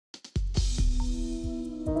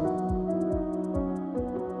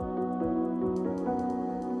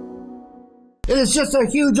It is just a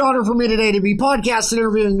huge honor for me today to be podcast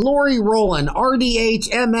interviewing Laurie Rowland, RDH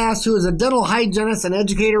MS, who is a dental hygienist and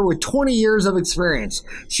educator with 20 years of experience.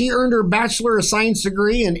 She earned her Bachelor of Science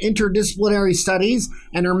degree in Interdisciplinary Studies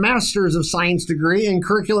and her Master's of Science degree in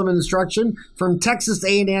Curriculum Instruction from Texas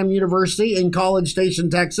A&M University in College Station,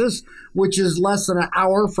 Texas, which is less than an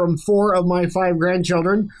hour from 4 of my 5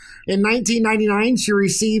 grandchildren. In 1999, she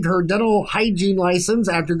received her dental hygiene license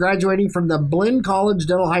after graduating from the Blinn College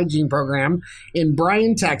Dental Hygiene Program in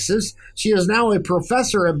Bryan, Texas. She is now a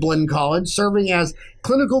professor at Blinn College, serving as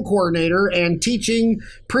clinical coordinator and teaching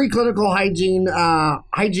preclinical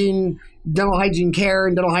dental hygiene care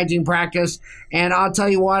and dental hygiene practice. And I'll tell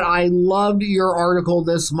you what, I loved your article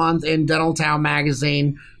this month in Dental Town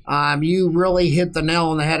magazine. You really hit the nail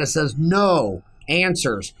on the head. It says no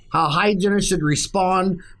answers, how hygienists should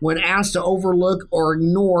respond when asked to overlook or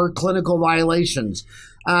ignore clinical violations.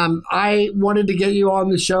 I wanted to get you on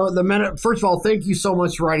the show the minute. First of all, thank you so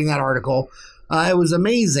much for writing that article. It was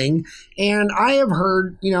amazing. And I have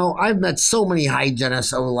heard, I've met so many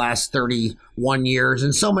hygienists over the last 31 years,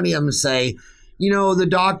 and so many of them say, the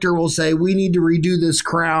doctor will say, we need to redo this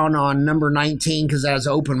crown on number 19 because it has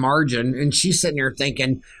open margin. And she's sitting there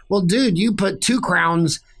thinking, well, dude, you put 2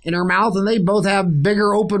 crowns in her mouth and they both have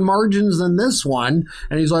bigger open margins than this one.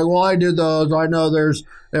 And he's like, well, I did those. I know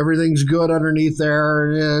everything's good underneath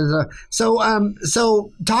there.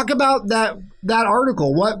 So talk about that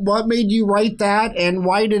article. What made you write that, and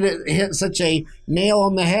why did it hit such a nail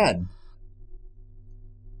on the head?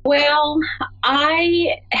 Well,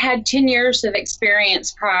 I had 10 years of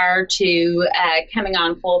experience prior to coming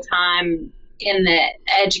on full-time in the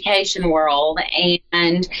education world.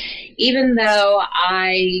 And even though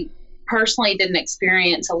I personally didn't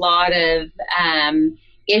experience a lot of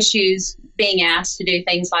issues being asked to do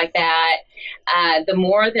things like that, the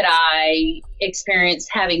more that I experienced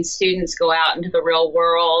having students go out into the real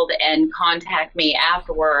world and contact me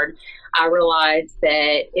afterward, I realized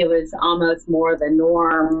that it was almost more the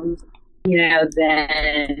norm,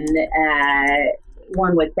 than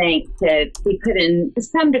one would think, to be put in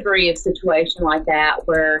some degree of situation like that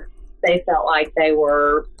where they felt like they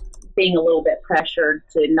were being a little bit pressured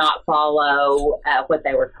to not follow what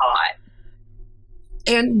they were taught.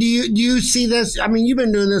 And do you see this? I mean, you've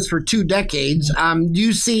been doing this for 2 decades. Do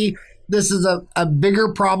you see this is a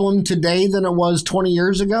bigger problem today than it was 20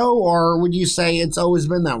 years ago, or would you say it's always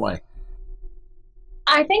been that way?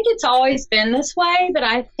 I think it's always been this way, but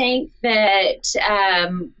I think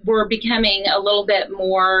that we're becoming a little bit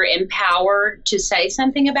more empowered to say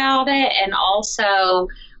something about it, and also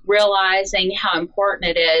realizing how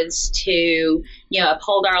important it is to,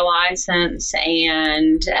 uphold our license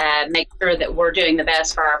and make sure that we're doing the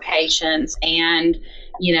best for our patients, and,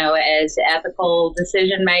 as ethical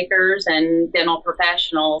decision makers and dental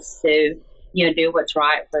professionals to, do what's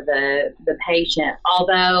right for the patient.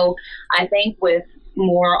 Although I think with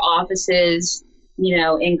more offices,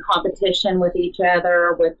 in competition with each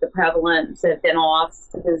other, with the prevalence of dental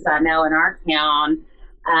offices I know in our town,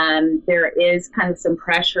 there is kind of some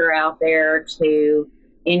pressure out there to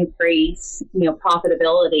increase,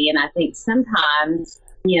 profitability. And I think sometimes,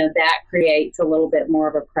 that creates a little bit more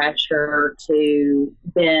of a pressure to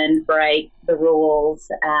then break the rules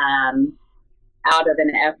out of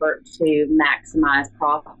an effort to maximize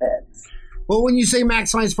profits. Well, when you say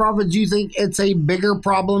maximize profits, do you think it's a bigger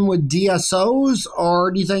problem with DSOs,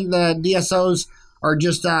 or do you think that DSOs are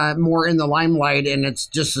just more in the limelight and it's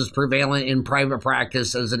just as prevalent in private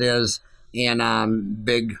practice as it is in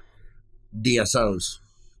big DSOs?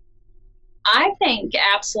 I think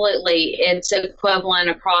absolutely it's equivalent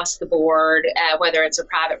across the board, whether it's a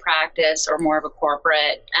private practice or more of a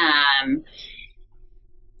corporate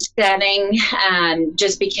setting,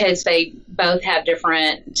 just because they both have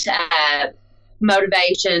different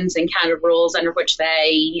motivations and kind of rules under which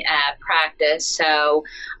they practice. So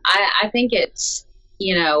I think it's,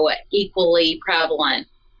 equally prevalent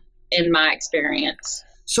in my experience.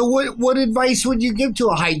 So what advice would you give to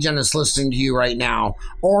a hygienist listening to you right now,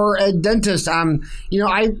 or a dentist?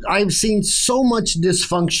 I've seen so much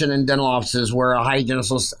dysfunction in dental offices where a hygienist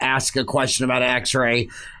will ask a question about an X-ray,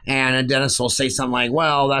 and a dentist will say something like,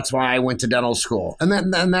 "Well, that's why I went to dental school," and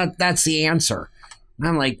that's the answer. And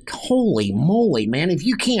I'm like, holy moly, man! If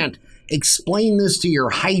you can't explain this to your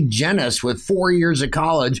hygienist with 4 years of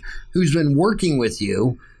college who's been working with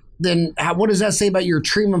you, then what does that say about your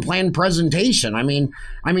treatment plan presentation?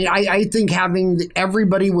 I think having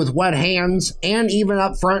everybody with wet hands, and even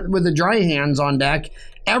up front with the dry hands on deck,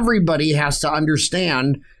 everybody has to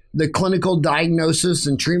understand the clinical diagnosis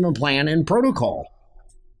and treatment plan and protocol.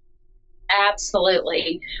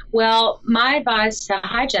 Absolutely. Well, my advice to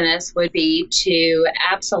hygienists would be to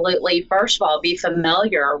absolutely, first of all, be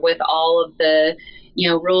familiar with all of the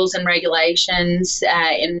rules and regulations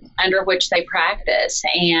under which they practice.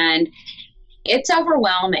 And it's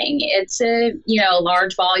overwhelming. It's a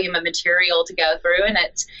large volume of material to go through, and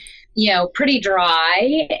it's pretty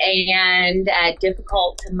dry and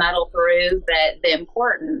difficult to muddle through. But the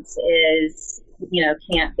importance is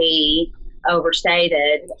can't be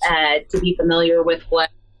overstated. To be familiar with what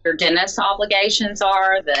your dentist obligations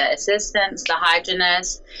are, the assistants, the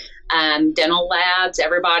hygienists, dental labs,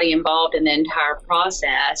 everybody involved in the entire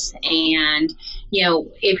process. And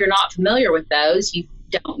if you're not familiar with those, you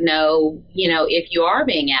don't know if you are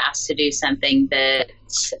being asked to do something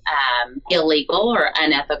that's illegal or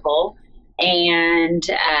unethical. And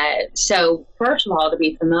so first of all, to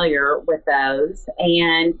be familiar with those,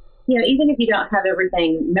 and even if you don't have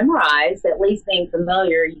everything memorized, at least being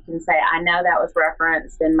familiar, you can say, I know that was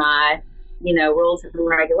referenced in my, rules and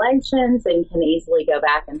regulations, and can easily go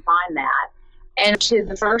back and find that. And to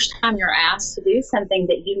the first time you're asked to do something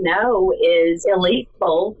that is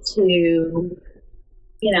illegal, to,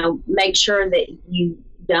 make sure that you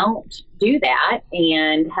don't do that,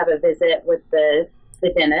 and have a visit with the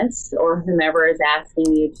dentist or whomever is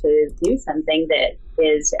asking you to do something that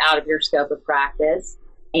is out of your scope of practice,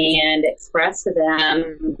 and express to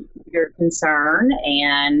them your concern.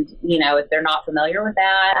 And, if they're not familiar with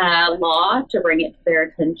that law, to bring it to their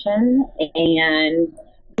attention, and,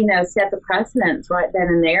 set the precedence right then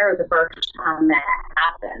and there the first time that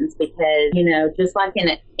happens. Because, just like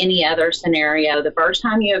in any other scenario, the first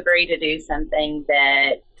time you agree to do something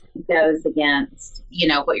that goes against,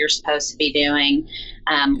 what you're supposed to be doing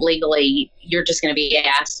legally, you're just going to be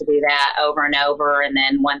asked to do that over and over, and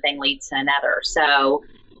then one thing leads to another. So,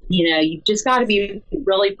 you've just got to be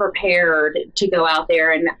really prepared to go out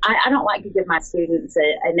there. And I don't like to give my students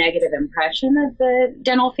a negative impression of the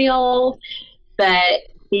dental field, but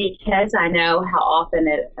because I know how often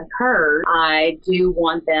it occurs, I do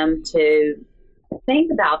want them to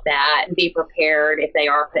think about that and be prepared if they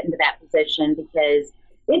are put into that position, because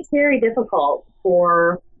it's very difficult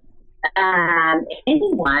for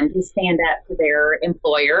anyone to stand up to their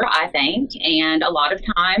employer, I think. And a lot of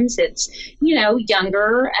times it's,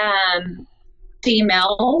 younger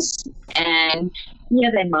females, and,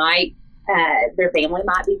 they might, their family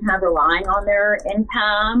might be kind of relying on their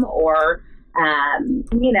income, or,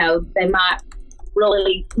 they might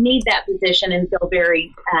really need that position and feel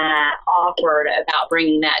very awkward about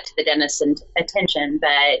bringing that to the dentist's attention,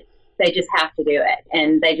 but they just have to do it,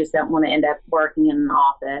 and they just don't want to end up working in an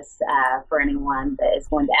office for anyone that is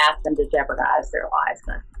going to ask them to jeopardize their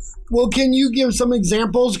license. Well, can you give some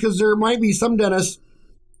examples? Because there might be some dentists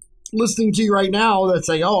listening to you right now that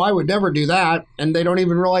say, "Oh, I would never do that," and they don't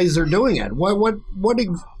even realize they're doing it. What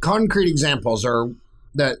concrete examples are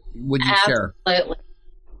that would you share? Absolutely.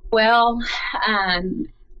 Well,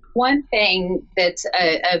 one thing that's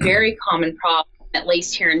a very common problem, at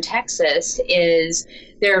least here in Texas, is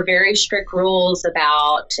there are very strict rules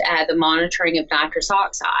about the monitoring of nitrous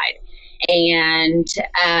oxide. And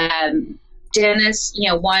dentists,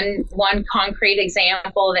 one concrete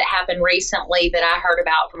example that happened recently that I heard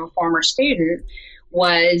about from a former student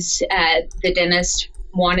was the dentist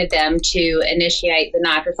wanted them to initiate the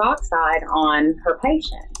nitrous oxide on her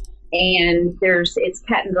patient. And it's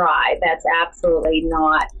cut and dry. That's absolutely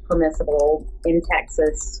not permissible in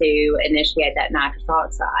Texas to initiate that nitrous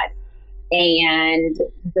oxide. And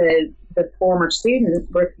the former student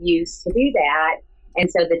refused to do that. And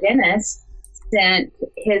so the dentist sent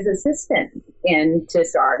his assistant in to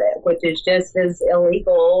start it, which is just as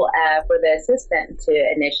illegal for the assistant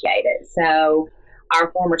to initiate it. So our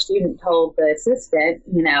former student told the assistant,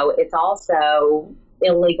 it's also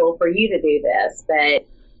illegal for you to do this. But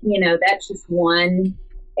that's just one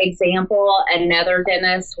example. Another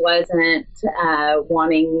dentist wasn't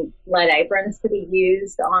wanting lead aprons to be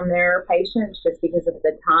used on their patients just because of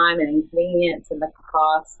the time and inconvenience and the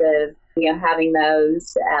cost of, having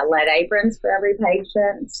those lead aprons for every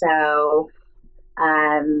patient. So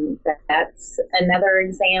that's another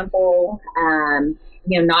example.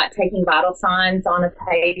 Not taking vital signs on a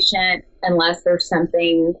patient unless there's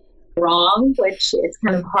something wrong, which is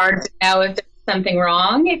kind of hard to know if there's something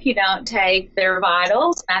wrong if you don't take their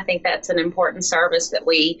vitals. I think that's an important service that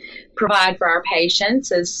we provide for our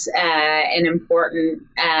patients, is an important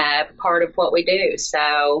part of what we do.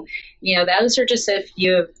 So, those are just a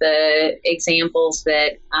few of the examples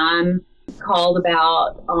that I'm called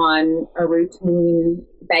about on a routine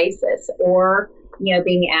basis. Or,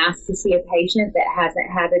 being asked to see a patient that hasn't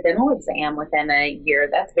had a dental exam within a year.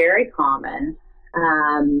 That's very common.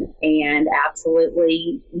 and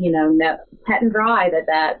absolutely, no, cut and dry that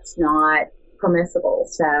that's not permissible.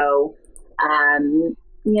 So,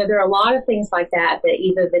 there are a lot of things like that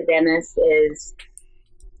either the dentist is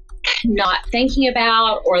not thinking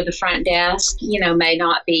about, or the front desk, may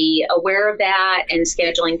not be aware of that, and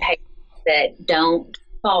scheduling patients that don't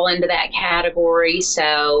fall into that category.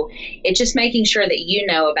 So it's just making sure that you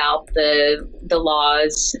know about the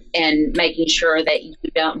laws and making sure that you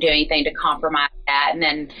don't do anything to compromise that. And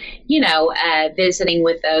then, visiting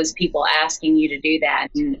with those people asking you to do that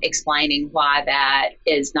and explaining why that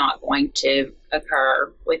is not going to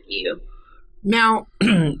occur with you. Now,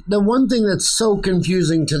 the one thing that's so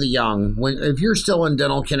confusing to the young, if you're still in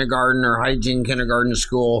dental kindergarten or hygiene kindergarten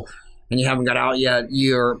school and you haven't got out yet,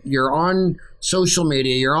 you're on social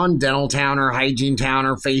media, you're on Dental Town or Hygiene Town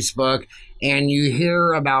or Facebook, and you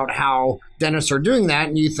hear about how dentists are doing that,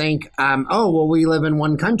 and you think, we live in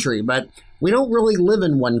one country. But we don't really live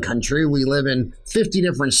in one country. We live in 50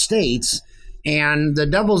 different states, and the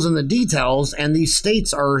devil's in the details, and these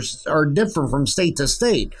states are different from state to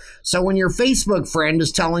state. So when your Facebook friend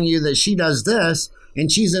is telling you that she does this,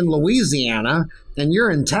 and she's in Louisiana, and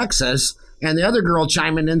you're in Texas, and the other girl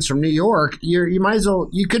chiming in from New York, you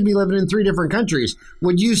could be living in 3 different countries.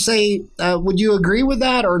 Would you agree with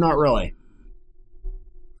that, or not really?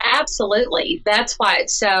 Absolutely. That's why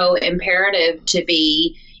it's so imperative to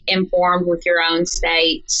be informed with your own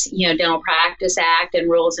state's, Dental Practice Act and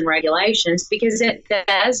rules and regulations, because it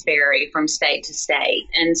does vary from state to state.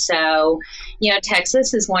 And so,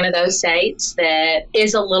 Texas is one of those states that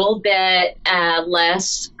is a little bit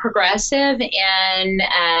less progressive in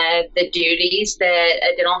the duties that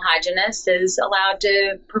a dental hygienist is allowed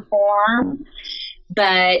to perform.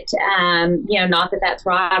 But, not that that's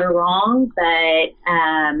right or wrong, but,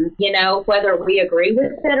 whether we agree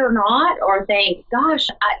with it or not, or think, gosh,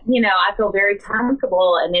 I feel very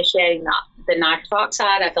comfortable initiating the nitrous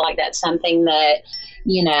oxide. I feel like that's something that,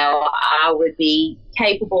 I would be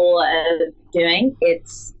capable of doing.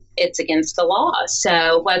 It's against the law.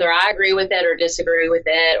 So whether I agree with it or disagree with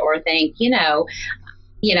it, or think,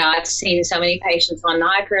 I've seen so many patients on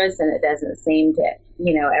nitrous and it doesn't seem to,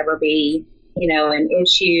 ever be an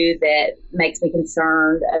issue that makes me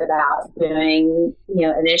concerned about doing,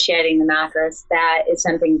 initiating the nitrous. That is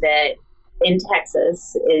something that in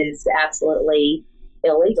Texas is absolutely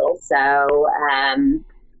illegal. So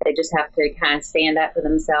they just have to kind of stand up for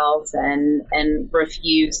themselves and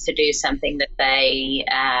refuse to do something that they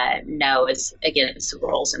know is against the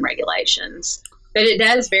rules and regulations. But it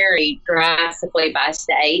does vary drastically by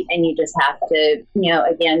state, and you just have to,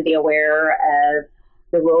 again, be aware of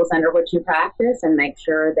the rules under which you practice and make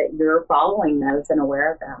sure that you're following those and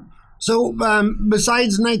aware of them. So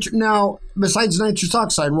besides nitrous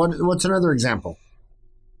oxide, what's another example?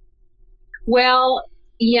 Well,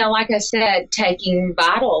 like I said, taking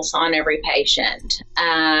vitals on every patient,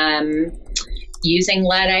 using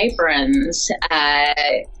lead aprons,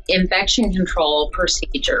 infection control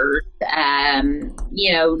procedures,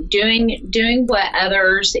 doing what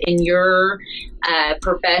others in your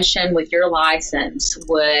profession with your license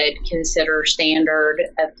would consider standard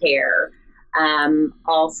of care.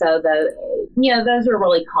 Also, those are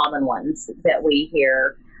really common ones that we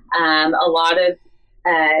hear. A lot of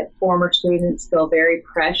former students feel very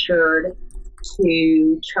pressured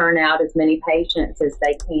to churn out as many patients as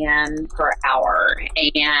they can per hour.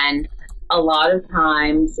 And a lot of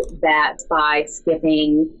times that's by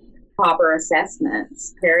skipping proper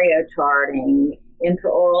assessments, perio charting,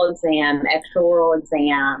 intraoral exam, extraoral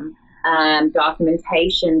exam.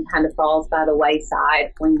 Documentation kind of falls by the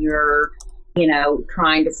wayside when you're,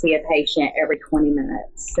 trying to see a patient every 20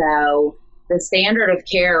 minutes. So the standard of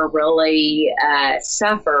care really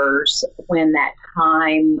suffers when that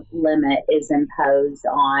time limit is imposed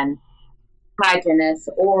on hygienists,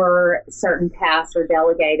 or certain tasks are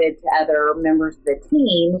delegated to other members of the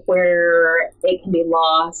team, where it can be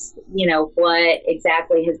lost, what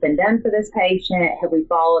exactly has been done for this patient? Have we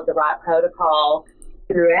followed the right protocol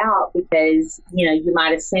throughout? Because, you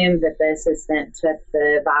might assume that the assistant took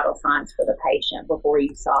the vital signs for the patient before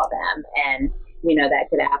you saw them. And, that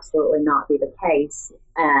could absolutely not be the case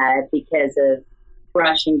because of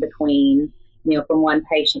rushing between, from one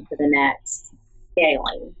patient to the next,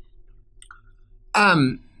 scaling.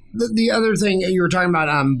 The other thing you were talking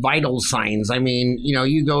about, vital signs. I mean,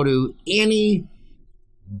 you go to any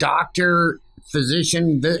doctor,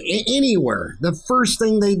 physician, anywhere, the first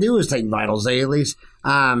thing they do is take vitals. They at least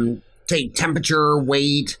take temperature,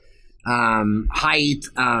 weight, height,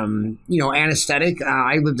 anesthetic.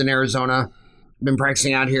 I lived in Arizona been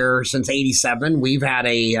practicing out here since '87. We've had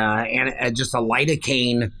just a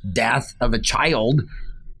lidocaine death of a child,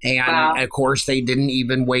 and Wow. of course they didn't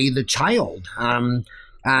even weigh the child.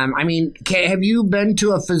 I mean, have you been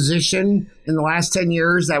to a physician in the last 10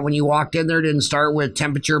 years that when you walked in there didn't start with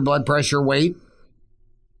temperature, blood pressure, weight?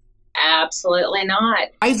 Absolutely not.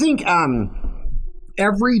 I think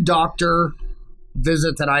every doctor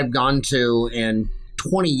visit that I've gone to in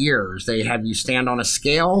 20 years, they have you stand on a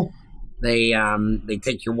scale. They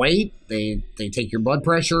take your weight. They take your blood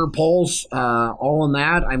pressure, pulse, all in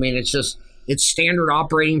that. I mean, it's standard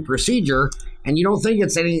operating procedure. And you don't think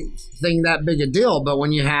it's anything that big a deal, but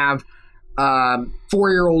when you have a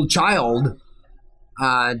 4-year-old child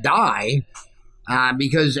die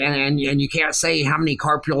because you can't say how many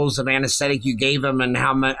carpules of anesthetic you gave them and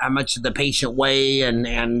how much did the patient weigh and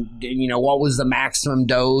what was the maximum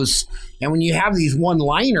dose, and when you have these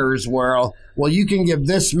one-liners where you can give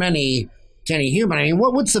this many to any human. I mean,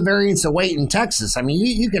 what's the variance of weight in Texas? I mean,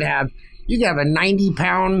 you could have a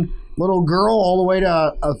 90-pound little girl all the way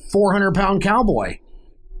to a 400-pound cowboy.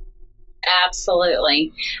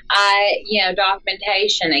 Absolutely.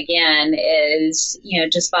 Documentation again is,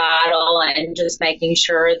 just vital, and just making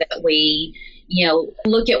sure that we,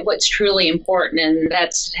 look at what's truly important, and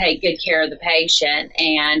that's to take good care of the patient.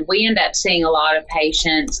 And we end up seeing a lot of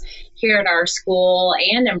patients here at our school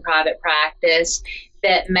and in private practice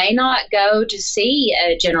that may not go to see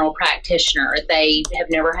a general practitioner. They have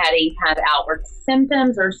never had any kind of outward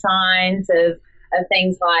symptoms or signs of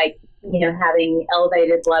things like, having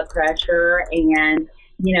elevated blood pressure. And,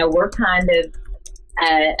 we're kind of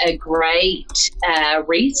a great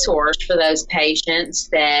resource for those patients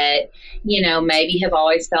that, maybe have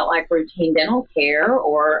always felt like routine dental care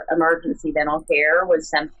or emergency dental care was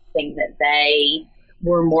something that they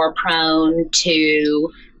were more prone to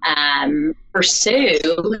pursue,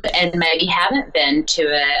 and maybe haven't been to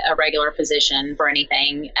a regular physician for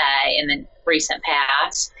anything in the recent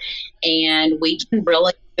past. And we can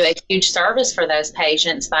really do a huge service for those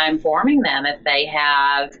patients by informing them if they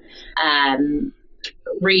have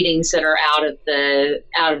readings that are out of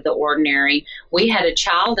the ordinary. We had a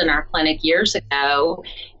child in our clinic years ago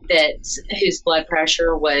whose blood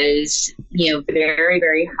pressure was, very,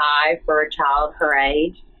 very high for a child her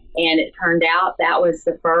age. And it turned out that was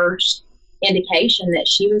the first indication that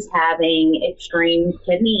she was having extreme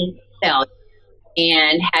kidney failure,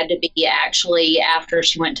 and had to be actually, after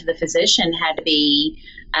she went to the physician, had to be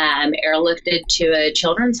airlifted to a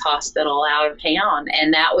children's hospital out of town.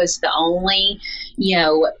 And that was the only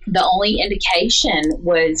indication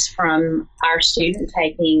was from our student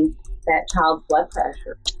taking that child's blood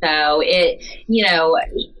pressure. So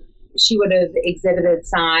she would have exhibited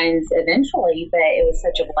signs eventually, but it was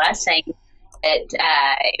such a blessing that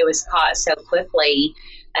it was caught so quickly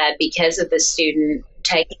because of the student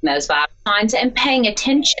taking those vital signs and paying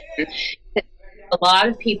attention. A lot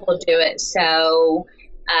of people do it so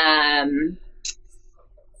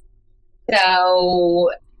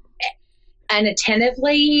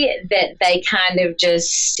unattentively that they kind of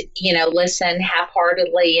just, listen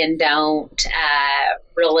half-heartedly and don't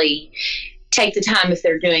really take the time, if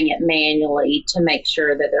they're doing it manually, to make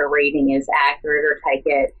sure that their reading is accurate, or take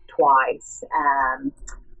it twice.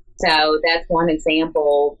 So that's one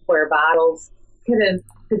example where vitals could have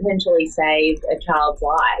potentially saved a child's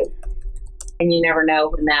life. And you never know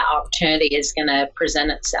when that opportunity is going to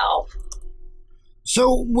present itself.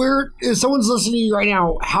 So if someone's listening to you right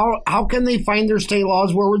now, how can they find their state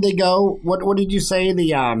laws? Where would they go? What did you say?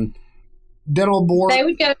 The dental board? They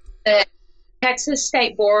would go to the Texas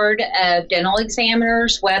State Board of Dental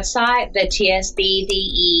Examiners website, the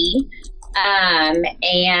TSBDE,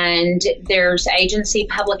 and there's agency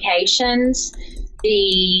publications.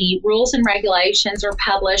 The rules and regulations are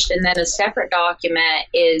published, and then a separate document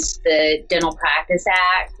is the Dental Practice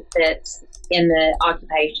Act that's in the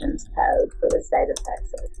Occupations Code for the state of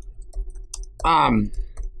Texas.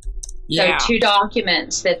 Yeah. So two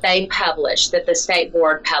documents that they publish, that the state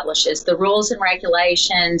board publishes, the rules and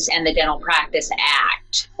regulations and the Dental Practice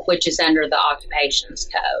Act, which is under the Occupations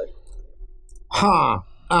Code.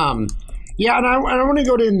 Yeah, and I want to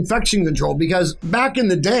go to infection control, because back in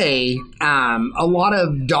the day, a lot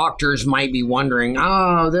of doctors might be wondering,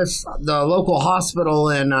 the local hospital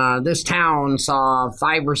in this town saw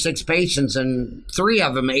 5 or 6 patients, and 3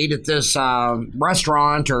 of them ate at this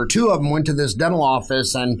restaurant, or 2 of them went to this dental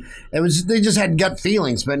office, and they just had gut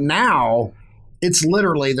feelings. But now it's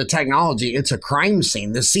literally the technology. It's a crime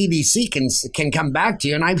scene. The CDC can come back to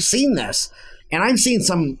you, and I've seen this, and I've seen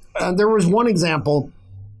some. There was one example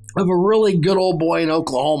of a really good old boy in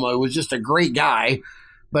Oklahoma who was just a great guy,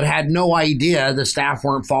 but had no idea the staff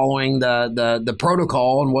weren't following the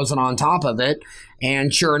protocol and wasn't on top of it.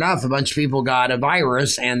 And sure enough, a bunch of people got a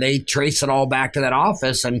virus, and they traced it all back to that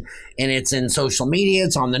office. And it's in social media,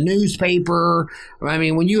 it's on the newspaper. I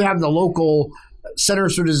mean, when you have the local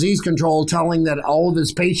Centers for Disease Control telling that all of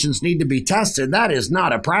his patients need to be tested, that is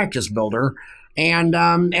not a practice builder. And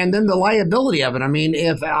then the liability of it. I mean,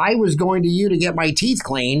 if I was going to you to get my teeth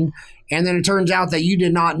cleaned, and then it turns out that you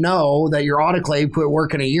did not know that your autoclave quit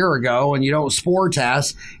working a year ago and you don't spore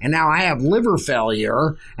test, and now I have liver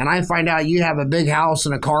failure, and I find out you have a big house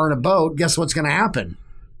and a car and a boat, guess what's going to happen?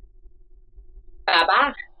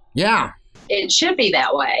 Bye-bye. Yeah. It should be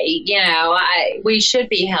that way. We should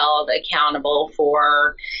be held accountable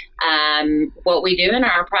for what we do in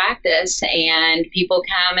our practice, and people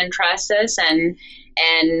come and trust us and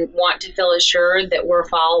want to feel assured that we're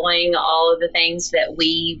following all of the things that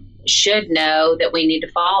we should know that we need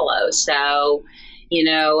to follow. So,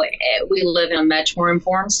 we live in a much more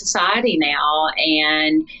informed society now,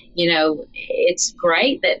 and it's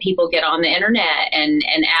great that people get on the internet and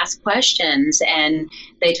ask questions, and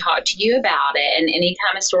they talk to you about it. And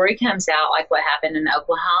anytime a story comes out, like what happened in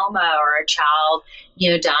Oklahoma, or a child,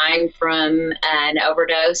 dying from an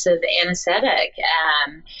overdose of anesthetic,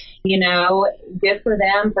 good for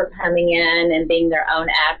them for coming in and being their own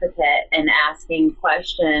advocate and asking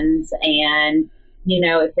questions. And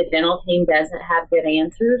if the dental team doesn't have good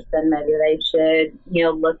answers, then maybe they should,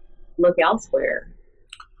 look elsewhere.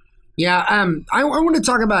 Yeah, I want to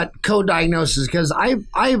talk about co-diagnosis, because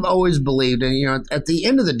I've always believed, and at the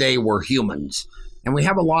end of the day, we're humans, and we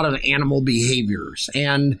have a lot of animal behaviors.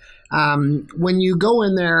 And when you go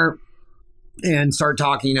in there and start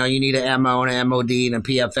talking, you need an MO and an MOD and a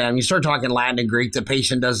PFM. You start talking Latin and Greek, the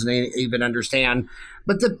patient doesn't even understand.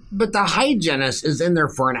 But the hygienist is in there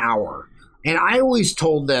for an hour. And I always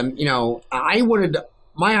told them,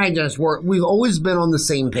 my hygienist we've always been on the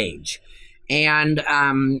same page. And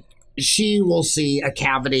she will see a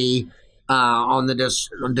cavity on the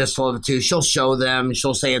distal of the tooth. She'll show them.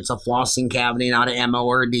 She'll say it's a flossing cavity, not an MO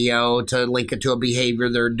or a DO, to link it to a behavior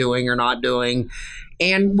they're doing or not doing.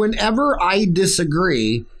 And whenever I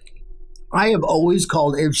disagree, I have always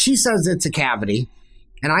called, if she says it's a cavity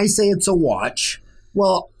and I say it's a watch,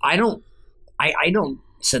 well, I don't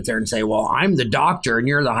sit there and say, well, I'm the doctor and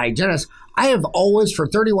you're the hygienist. I have always, for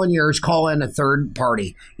 31 years, call in a third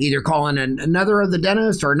party, either call in another of the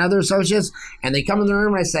dentists or another associates, and they come in the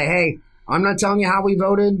room and I say, hey, I'm not telling you how we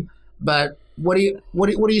voted, but what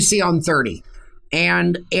do you see on 30?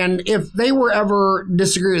 And if they were ever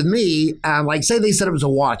disagree with me, like say they said it was a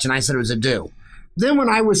watch and I said it was a do, then when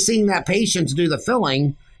I was seeing that patient to do the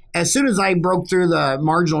filling, as soon as I broke through the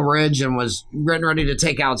marginal ridge and was getting ready to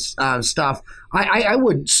take out stuff, I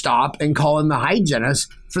would stop and call in the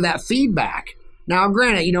hygienist for that feedback. Now,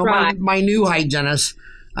 granted, right. my new hygienist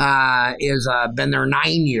is been there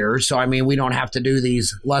 9 years, so I mean we don't have to do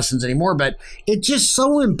these lessons anymore. But it's just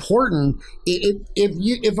so important.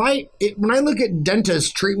 When I look at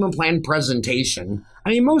dentist treatment plan presentation, I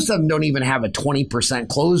mean most of them don't even have a 20%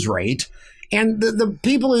 close rate. And the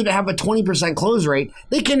people who have a 20% close rate,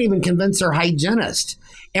 they can't even convince their hygienist.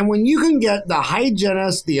 And when you can get the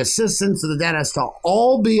hygienist, the assistants, the dentist to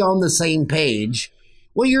all be on the same page,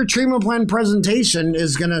 well, your treatment plan presentation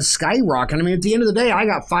is going to skyrocket. I mean, at the end of the day, I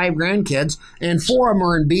got 5 grandkids, and 4 of them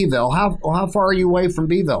are in Beeville. How far are you away from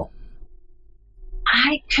Beeville?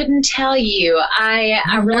 I couldn't tell you. I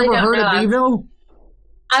really never don't heard know. of Beeville?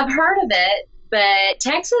 I've heard of it. But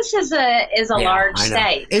Texas is a large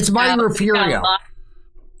state. It's by Refugio.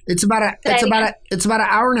 It's about an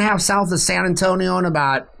hour and a half south of San Antonio and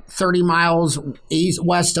about 30 miles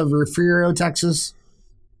west of Refugio, Texas.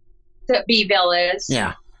 That Beeville is.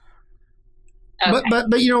 Yeah. Okay. But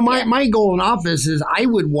my goal in office is I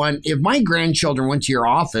would want, if my grandchildren went to your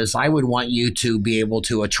office, I would want you to be able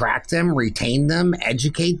to attract them, retain them,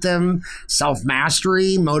 educate them,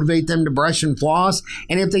 self-mastery, motivate them to brush and floss.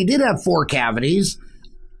 And if they did have 4 cavities,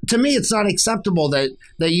 to me, it's not acceptable that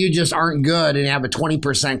you just aren't good and have a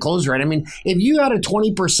 20% close rate. I mean, if you had a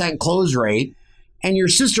 20% close rate and your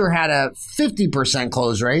sister had a 50%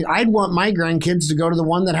 close rate, I'd want my grandkids to go to the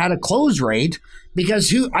one that had a close rate,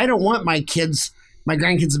 because I don't want my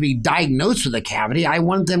grandkids to be diagnosed with a cavity. I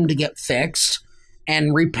want them to get fixed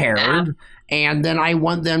and repaired. And then I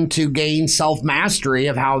want them to gain self-mastery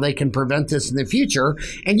of how they can prevent this in the future.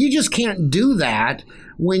 And you just can't do that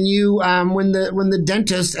when when the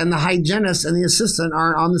dentist and the hygienist and the assistant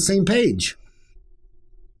aren't on the same page.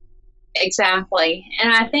 Exactly.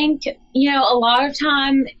 And I think, a lot of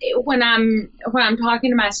time when I'm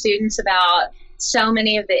talking to my students about so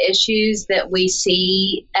many of the issues that we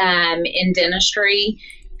see in dentistry,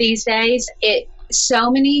 these days,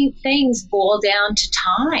 so many things boil down to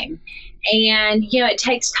time. And, it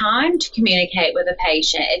takes time to communicate with a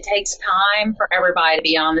patient. It takes time for everybody to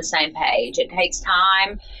be on the same page. It takes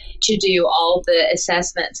time to do all the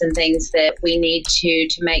assessments and things that we need to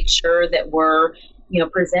make sure that we're,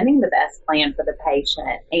 presenting the best plan for the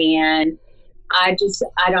patient. And I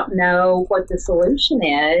don't know what the solution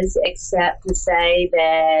is, except to say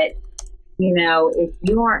that, if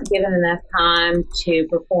you aren't given enough time to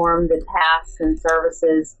perform the tasks and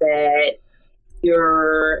services that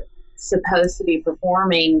you're supposed to be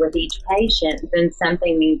performing with each patient, then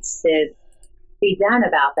something needs to be done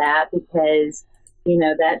about that, because,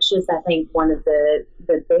 that's just, I think, one of the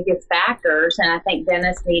biggest factors. And I think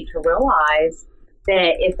dentists need to realize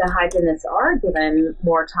that if the hygienists are given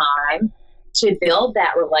more time to build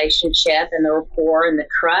that relationship and the rapport and the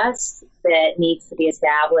trust that needs to be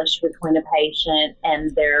established between a patient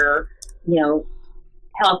and their,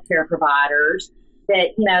 healthcare providers, that,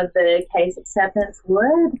 the case acceptance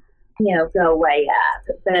would, go way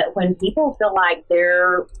up. But when people feel like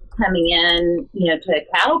they're coming in, to a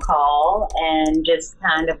cattle call and just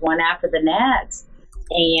kind of one after the next,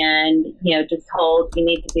 and, just told you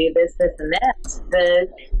need to do this, this, and this,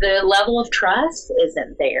 the level of trust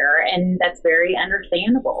isn't there, and that's very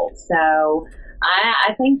understandable. So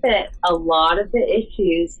I think that a lot of the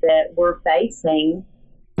issues that we're facing,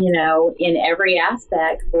 in every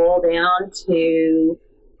aspect, boil down to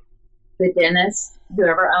the dentist,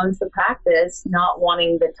 whoever owns the practice, not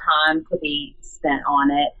wanting the time to be spent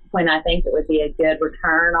on it, when I think it would be a good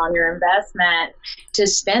return on your investment to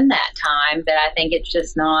spend that time. But I think it's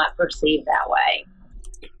just not perceived that way.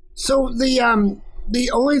 So the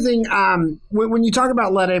only thing, when you talk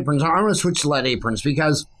about lead aprons, I'm going to switch to lead aprons,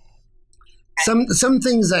 because some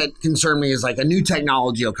things that concern me is like a new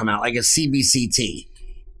technology will come out, like a CBCT.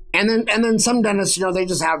 And then some dentists, they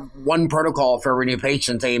just have one protocol for every new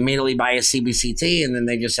patient. They immediately buy a CBCT, and then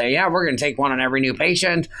they just say, yeah, we're going to take one on every new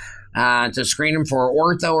patient to screen them for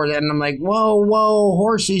ortho. And I'm like, whoa,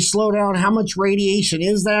 horsey, slow down. How much radiation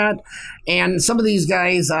is that? And some of these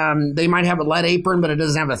guys, they might have a lead apron, but it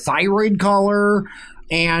doesn't have a thyroid collar.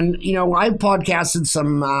 And, I've podcasted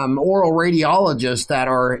some oral radiologists that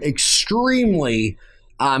are extremely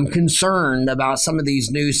concerned about some of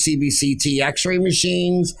these new CBCT x-ray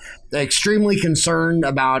machines. They're extremely concerned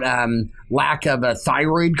about lack of a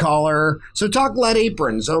thyroid collar. So talk lead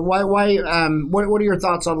aprons. So what are your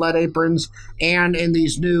thoughts on lead aprons and in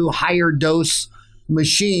these new higher dose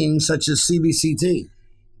machines such as CBCT?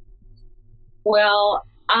 Well,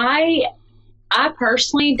 I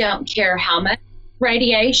personally don't care how much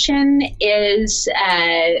radiation is,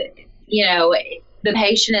 the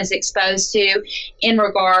patient is exposed to, in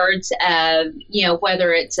regards of,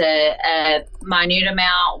 whether it's a minute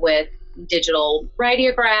amount with digital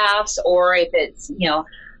radiographs, or if it's,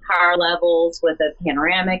 higher levels with a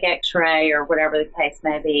panoramic x-ray, or whatever the case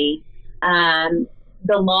may be.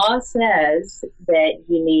 The law says that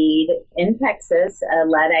you need, in Texas, a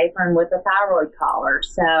lead apron with a thyroid collar.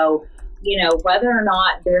 So, whether or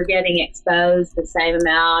not they're getting exposed the same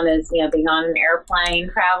amount as, being on an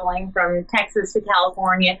airplane traveling from Texas to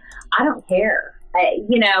California, I don't care.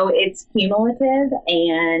 It's cumulative,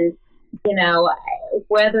 and,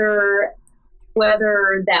 whether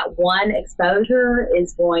that one exposure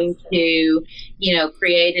is going to,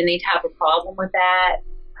 create any type of problem with that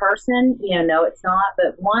person, no, it's not.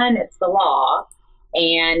 But one, it's the law.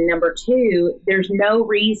 And number two, there's no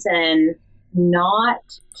reason not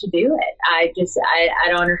to do it. I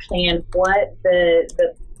don't understand what the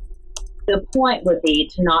point would be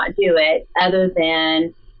to not do it, other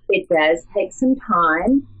than it does take some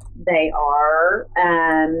time. They are,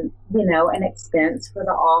 an expense for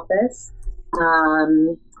the office.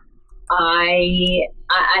 I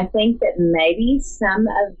think that maybe some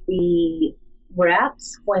of the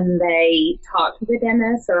reps, when they talk to the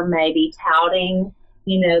dentist, are maybe touting,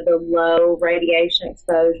 the low radiation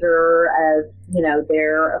exposure of,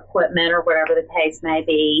 their equipment, or whatever the case may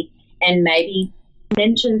be, and maybe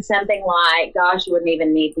mention something like, gosh, you wouldn't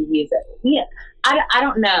even need to use it. Yeah, I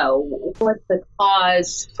don't know what the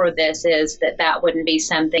cause for this is, that wouldn't be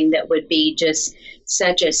something that would be just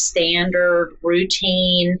such a standard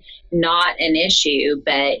routine, not an issue,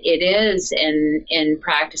 but it is in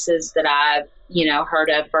practices that I've, heard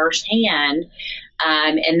of firsthand.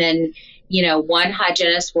 And then, one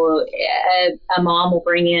hygienist a mom will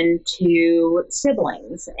bring in two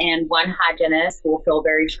siblings, and one hygienist will feel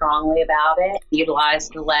very strongly about it, utilize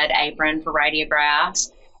the lead apron for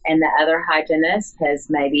radiographs, and the other hygienist has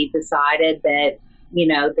maybe decided that,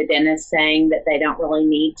 the dentist saying that they don't really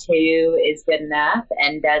need to is good enough,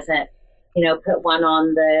 and doesn't put one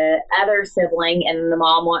on the other sibling, and the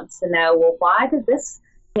mom wants to know, well, why did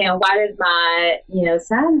my,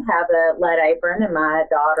 son have a lead apron and my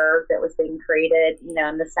daughter that was being treated,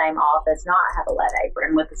 in the same office not have a lead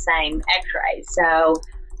apron with the same x-rays? So,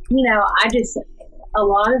 a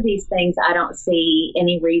lot of these things, I don't see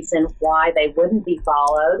any reason why they wouldn't be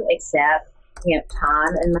followed, except,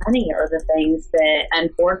 time and money are the things that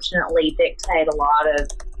unfortunately dictate a lot of,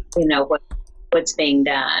 what's being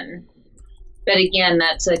done. But again,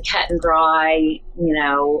 that's a cut and dry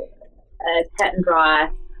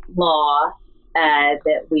law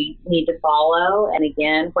that we need to follow. And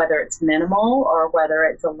again, whether it's minimal or whether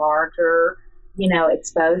it's a larger,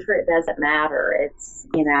 exposure, it doesn't matter. It's,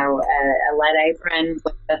 a lead apron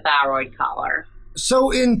with a thyroid collar.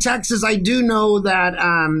 So in Texas, I do know that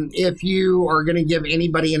if you are going to give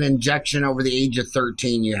anybody an injection over the age of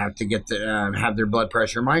 13, you have to get to have their blood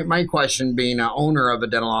pressure. My question, being an owner of a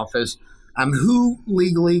dental office, who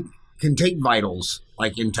legally can take vitals,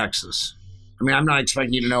 like in Texas? I mean, I'm not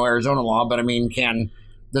expecting you to know Arizona law, but I mean,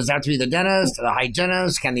 does that have to be the dentist, the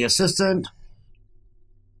hygienist, can the assistant?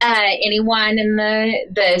 Anyone in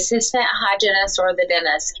the assistant, hygienist, or the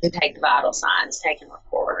dentist can take the vital signs, take and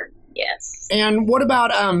record. Yes. And what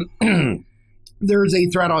about there's a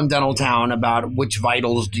thread on Dental Town about which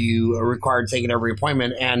vitals do you require to take at every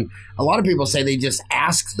appointment, and a lot of people say they just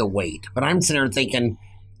ask the weight, but I'm sitting there thinking,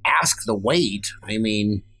 ask the weight. I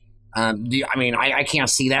mean, I can't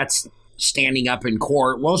see that standing up in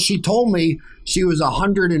court. Well, she told me she was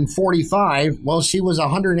 145. Well, she was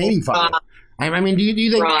 185. I mean, do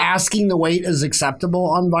you think asking the weight is acceptable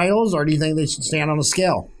on vitals, or do you think they should stand on a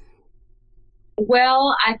scale?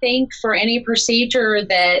 Well, I think for any procedure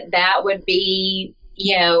that would be,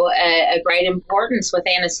 a great importance with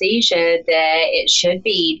anesthesia, that it should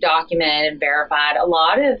be documented and verified. A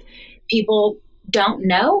lot of people don't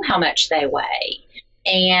know how much they weigh.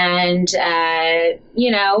 And, I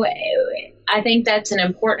think that's an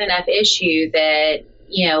important enough issue that,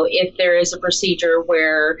 if there is a procedure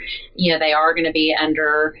where, they are going to be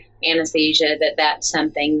under anesthesia, that's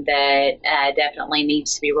something that definitely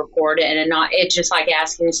needs to be reported. And it's just like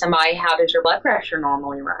asking somebody, how does your blood pressure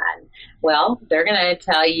normally run? Well, they're going to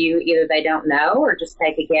tell you either they don't know or just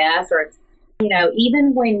take a guess, or it's,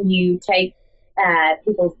 even when you take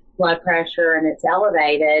people's blood pressure and it's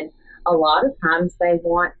elevated, a lot of times they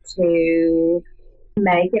want to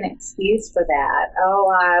make an excuse for that.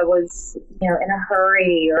 Oh, I was, in a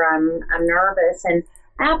hurry, or I'm nervous. And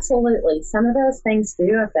absolutely, some of those things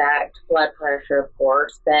do affect blood pressure, of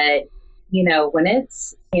course, but, when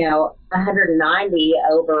it's, 190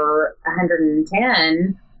 over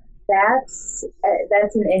 110, that's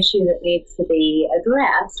an issue that needs to be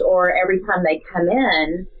addressed. Or every time they come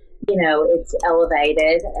in, it's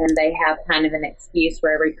elevated and they have kind of an excuse for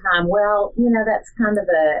every time. Well, that's kind of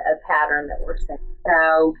a pattern that we're seeing.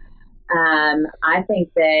 So I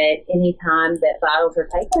think that any time that vitals are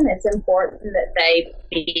taken, it's important that they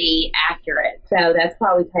be accurate. So that's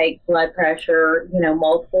why we take blood pressure,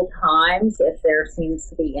 multiple times if there seems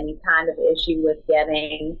to be any kind of issue with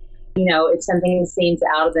getting, if something seems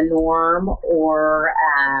out of the norm, or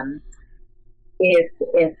if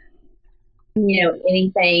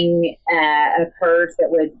anything occurs that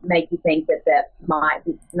would make you think that might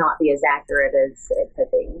not be as accurate as it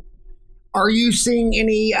could be. Are you seeing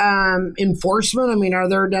any enforcement? I mean, are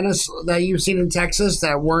there dentists that you've seen in Texas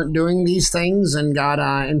that weren't doing these things and got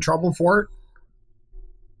in trouble for it?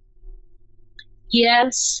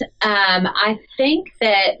 Yes. I think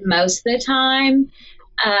that most of the time,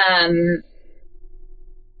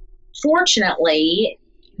 fortunately,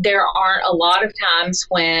 there aren't a lot of times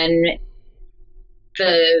when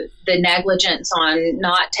the negligence on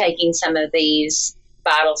not taking some of these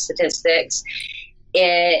vital statistics,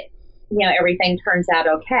 everything turns out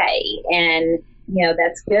okay. And,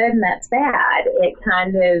 that's good and that's bad. It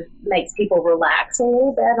kind of makes people relax a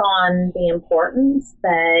little bit on the importance.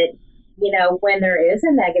 But, when there is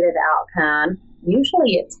a negative outcome,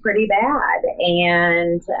 usually it's pretty bad.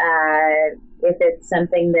 And if it's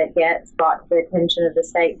something that gets brought to the attention of the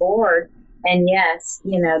state board, and yes,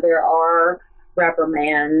 there are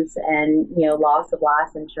reprimands and, loss of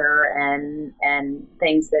licensure and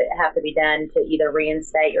things that have to be done to either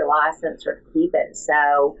reinstate your license or to keep it.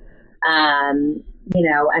 So,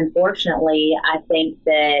 unfortunately, I think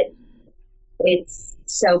that it's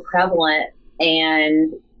so prevalent,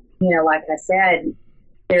 and, like I said,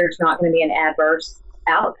 there's not going to be an adverse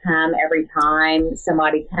outcome every time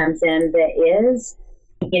somebody comes in that is,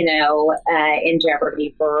 in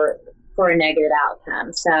jeopardy for a negative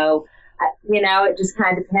outcome. So, it just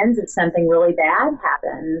kind of depends if something really bad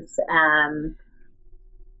happens.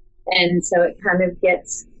 And so it kind of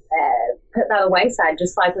gets put by the wayside,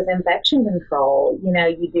 just like with infection control. You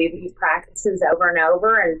do these practices over and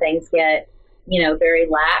over, and things get, very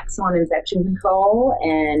lax on infection control.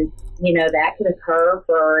 And, that could occur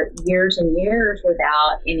for years and years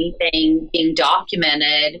without anything being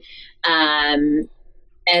documented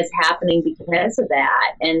as happening because of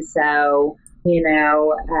that. And so,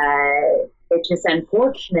 it's just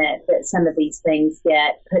unfortunate that some of these things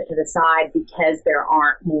get put to the side because there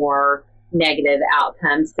aren't more negative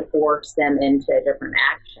outcomes to force them into a different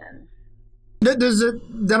action. Does the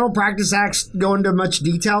Dental Practice Act go into much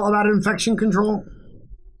detail about infection control?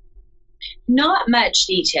 Not much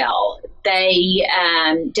detail. They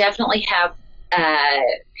definitely have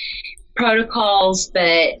protocols,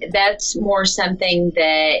 but that's more something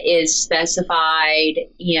that is specified,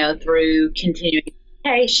 through continuing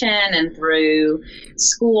education and through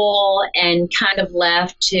school, and kind of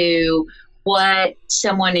left to what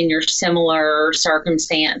someone in your similar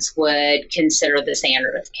circumstance would consider the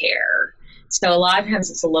standard of care. So a lot of times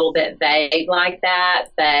it's a little bit vague like that,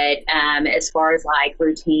 but as far as like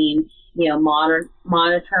routine,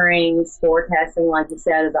 monitoring, spore testing, like you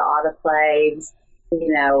said, of the autoclaves,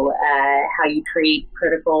 how you treat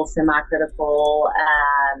critical, semi-critical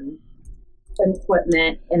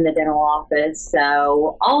equipment in the dental office.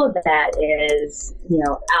 So all of that is,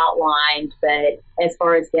 outlined, but as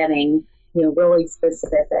far as getting, really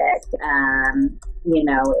specific,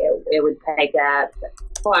 it would take up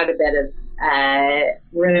quite a bit of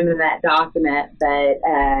room in that document, but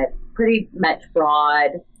pretty much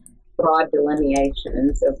broad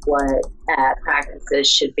delineations of what practices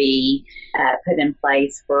should be put in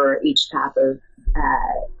place for each type of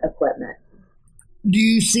equipment. Do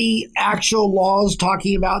you see actual laws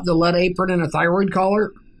talking about the lead apron and a thyroid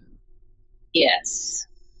collar? Yes,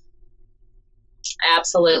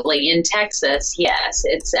 absolutely. In Texas, yes,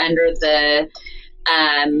 it's under the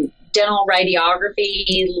dental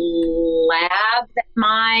radiography lab, that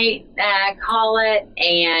might call it,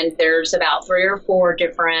 and there's about 3 or 4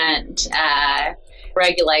 different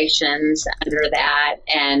regulations under that,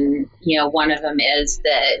 and one of them is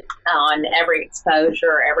that on every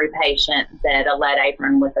exposure, every patient, that a lead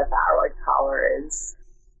apron with a thyroid collar is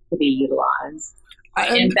to be utilized.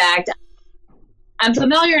 In fact, I'm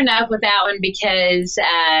familiar enough with that one because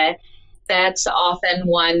that's often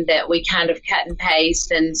one that we kind of cut and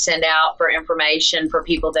paste and send out for information for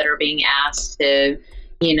people that are being asked to,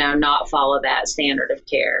 not follow that standard of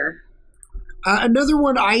care. Another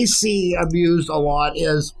one I see abused a lot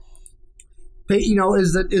is, is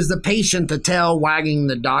the patient the tail wagging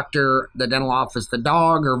the doctor, the dental office, the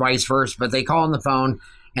dog, or vice versa. But they call on the phone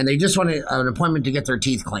and they just want an appointment to get their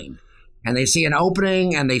teeth cleaned. And they see an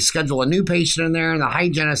opening and they schedule a new patient in there, and the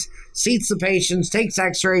hygienist seats the patients, takes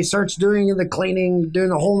x-rays, starts doing the cleaning, doing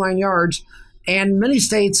the whole 9 yards. And many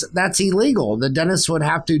states, that's illegal. The dentist would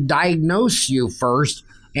have to diagnose you first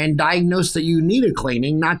and diagnose that you need a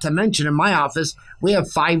cleaning. Not to mention, in my office, we have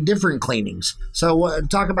 5 different cleanings. So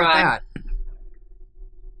talk about that.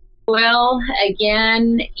 Well,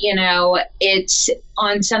 again, it's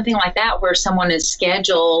on something like that where someone is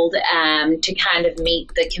scheduled to kind of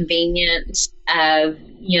meet the convenience of,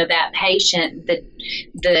 that patient.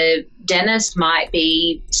 The dentist might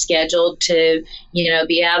be scheduled to,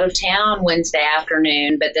 be out of town Wednesday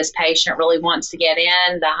afternoon, but this patient really wants to get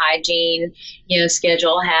in. The hygiene,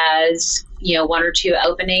 schedule has, 1 or 2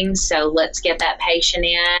 openings. So let's get that patient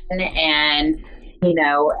in and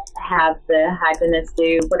have the hygienist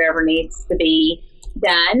do whatever needs to be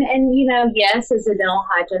done. And, yes, as a dental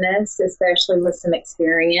hygienist, especially with some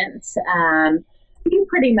experience, you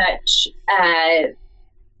pretty much have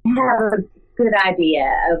a good idea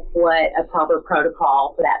of what a proper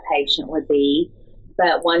protocol for that patient would be.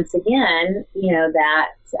 But once again,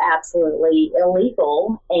 that's absolutely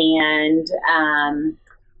illegal. And,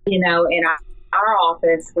 in our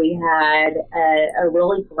office, we had a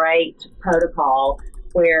really great protocol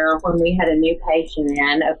where when we had a new patient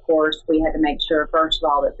in, of course, we had to make sure, first of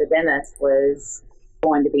all, that the dentist was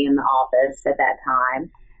going to be in the office at that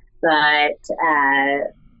time. But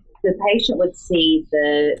the patient would see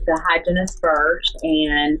the hygienist first,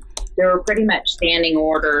 and there were pretty much standing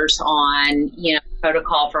orders on,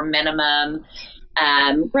 protocol for minimum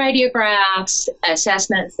radiographs,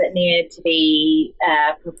 assessments that needed to be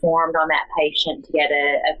performed on that patient to get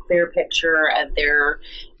a clear picture of their,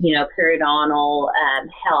 periodontal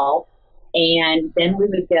health. And then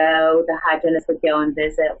the hygienist would go and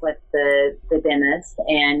visit with the dentist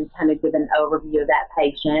and kind of give an overview of that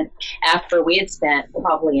patient after we had spent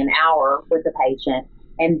probably an hour with the patient.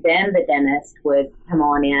 And then the dentist would come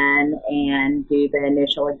on in and do the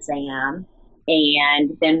initial exam.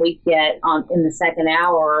 And then we get on in the second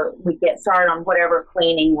hour, we get started on whatever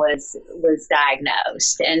cleaning was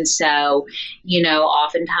diagnosed. And so,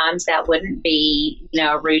 oftentimes that wouldn't be,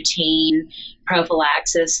 a routine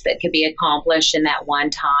prophylaxis that could be accomplished in that one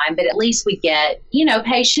time. But at least we get,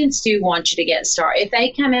 patients do want you to get started. If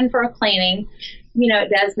they come in for a cleaning,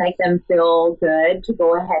 it does make them feel good to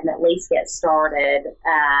go ahead and at least get started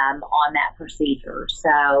on that procedure.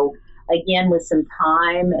 So again, with some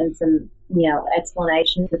time and some,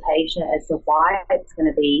 explanation to the patient as to why it's going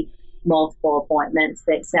to be multiple appointments,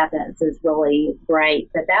 the acceptance is really great.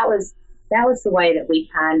 But that was the way that we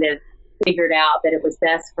kind of figured out that it was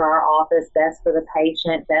best for our office, best for the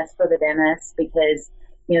patient, best for the dentist, because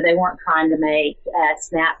they weren't trying to make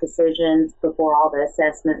snap decisions before all the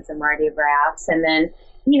assessments and radiographs. And then,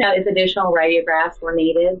 if additional radiographs were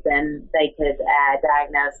needed, then they could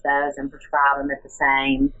diagnose those and prescribe them at the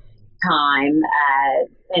same time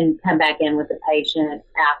and come back in with the patient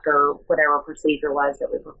after whatever procedure was that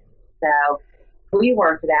we were. So we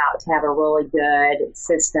worked it out to have a really good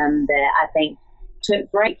system that I think took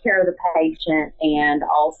great care of the patient and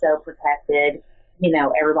also protected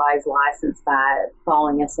everybody's license by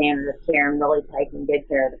following a standard of care and really taking good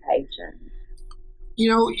care of the patient.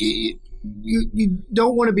 You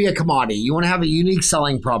don't want to be a commodity. You want to have a unique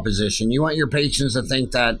selling proposition. You want your patients to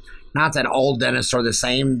think that, not that all dentists are the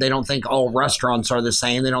same. They don't think all restaurants are the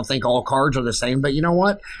same. They don't think all cars are the same. But you know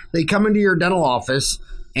what? They come into your dental office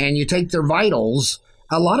and you take their vitals.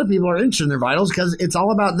 A lot of people are interested in their vitals because it's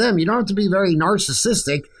all about them. You don't have to be very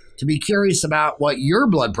narcissistic to be curious about what your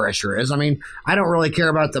blood pressure is. I mean, I don't really care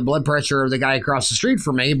about the blood pressure of the guy across the street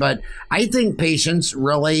from me, but I think patients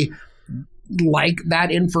really like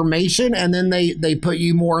that information, and then they put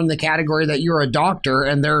you more in the category that you're a doctor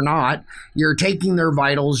and they're not. You're taking their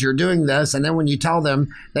vitals, you're doing this, and then when you tell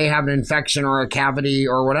them they have an infection or a cavity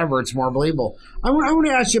or whatever, it's more believable. I want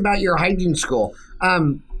to ask you about your hygiene school.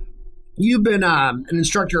 You've been an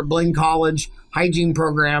instructor at Blaine College hygiene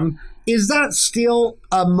program. Is that still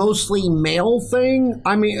a mostly male thing?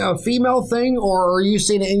 I mean, a female thing, or are you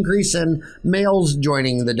seeing an increase in males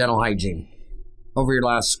joining the dental hygiene over your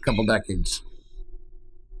last couple decades?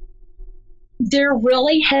 There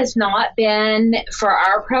really has not been, for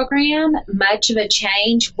our program, much of a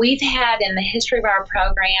change. We've had in the history of our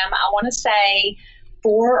program, I want to say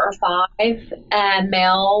 4 or 5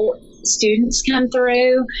 male students come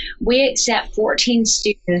through. We accept 14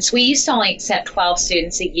 students. We used to only accept 12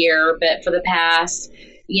 students a year, but for the past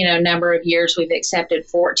number of years, we've accepted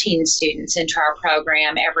 14 students into our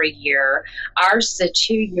program every year. Ours is a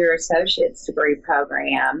 2-year associate's degree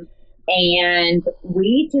program, and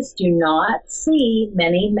we just do not see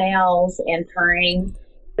many males entering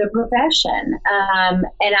the profession.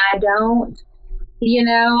 And I don't,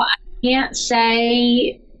 I can't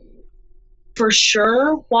say for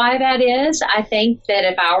sure why that is. I think that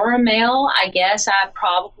if I were a male, I guess I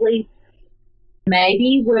probably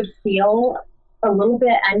maybe would feel a little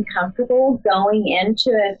bit uncomfortable going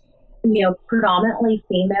into a predominantly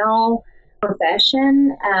female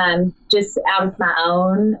profession, just out of my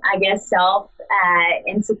own, I guess, self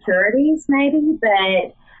insecurities maybe.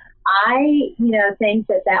 But I think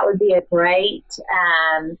that would be a great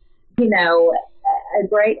a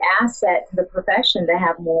great asset to the profession to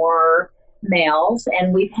have more males.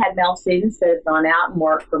 And we've had male students that have gone out and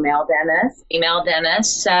worked for male dentists, female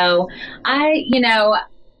dentists. So I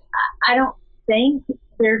don't think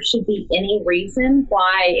there should be any reason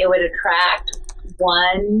why it would attract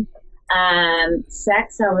one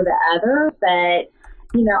sex over the other. But,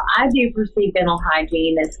 I do perceive dental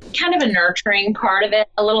hygiene as kind of a nurturing part of it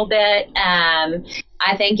a little bit.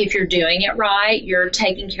 I think if you're doing it right, you're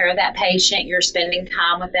taking care of that patient, you're spending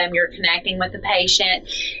time with them, you're connecting with the patient.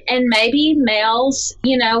 And maybe males,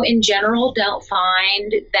 in general, don't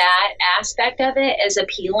find that aspect of it as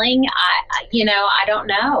appealing. I don't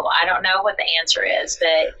know. I don't know what the answer is.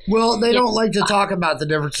 But well, they don't like to talk about the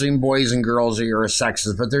difference between boys and girls or you're a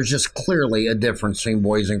sexist, but there's just clearly a difference between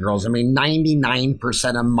boys and girls. I mean,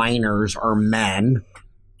 99% of minors are men.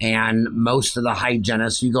 And most of the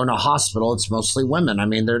hygienists, you go in a hospital, it's mostly women. I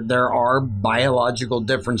mean, there are biological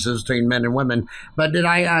differences between men and women. But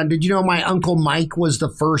did you know my Uncle Mike was the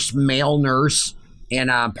first male nurse in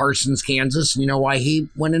Parsons, Kansas? And you know why he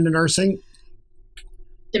went into nursing?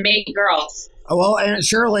 To meet girls. Well, and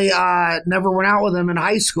Shirley never went out with him in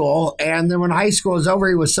high school. And then when high school was over,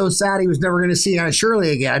 he was so sad he was never going to see Shirley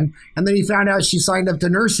again. And then he found out she signed up to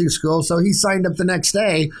nursing school, so he signed up the next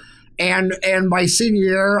day. And my senior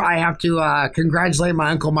year, I have to congratulate my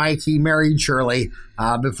Uncle Mike. He married Shirley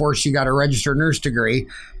before she got a registered nurse degree.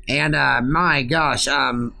 And my gosh,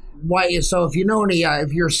 why? So if you know any,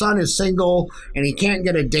 if your son is single and he can't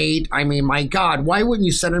get a date, I mean, my God, why wouldn't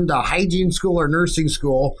you send him to hygiene school or nursing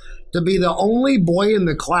school to be the only boy in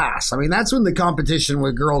the class? I mean, that's when the competition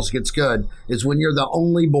with girls gets good, is when you're the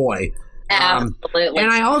only boy. Absolutely. And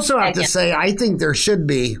I also have to say, I think there should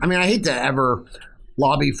be, I mean, I hate to ever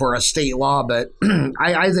lobby for a state law, but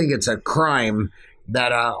I think it's a crime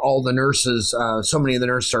that all the nurses, so many of the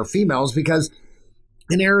nurses are females, because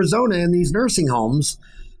in Arizona, in these nursing homes,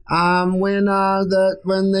 when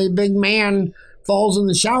the big man falls in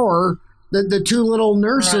the shower, the two little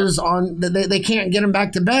nurses they can't get him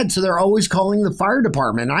back to bed, so they're always calling the fire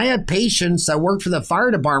department. I had patients that work for the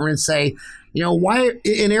fire department say, you know, why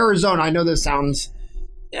in Arizona, I know this sounds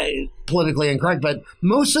politically incorrect, but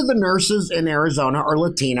most of the nurses in Arizona are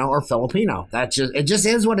Latino or Filipino. It just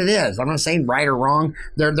is what it is. I'm not saying right or wrong.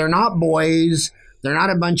 They're not boys. They're not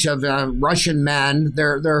a bunch of Russian men.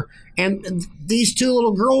 And these two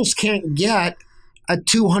little girls can't get a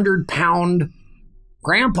 200-pound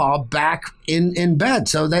grandpa back in bed,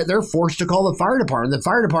 so they're forced to call the fire department. The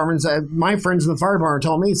fire department, my friends in the fire department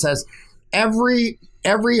told me, it says every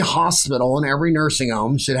hospital and every nursing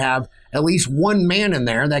home should have at least one man in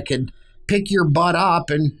there that could pick your butt up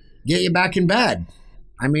and get you back in bed.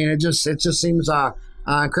 I mean, it just seems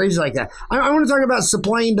crazy like that. I want to talk about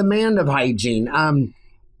supply and demand of hygiene.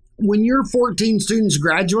 When your 14 students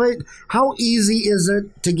graduate, how easy is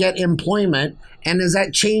it to get employment? And has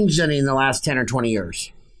that changed any in the last 10 or 20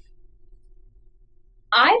 years?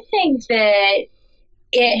 I think that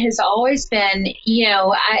it has always been, you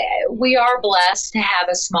know, we are blessed to have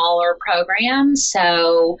a smaller program.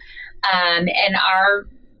 So, and our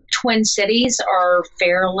Twin Cities are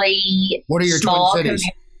fairly What are your small. Twin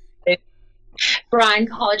Cities? Bryan,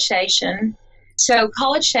 College Station. So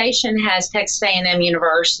College Station has Texas A&M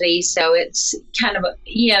University. So it's kind of,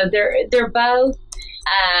 you know, they're both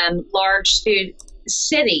large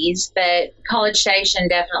cities, but College Station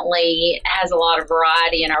definitely has a lot of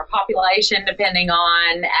variety in our population, depending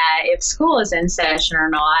on if school is in session or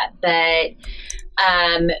not. But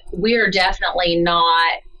we are definitely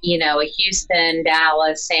not, you know, a Houston,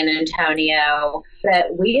 Dallas, San Antonio,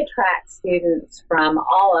 but we attract students from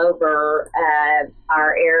all over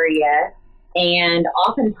our area. And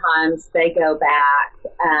oftentimes they go back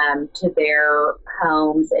to their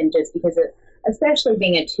homes, and just because especially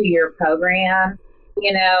being a 2-year program,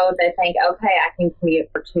 you know, they think, okay, I can commute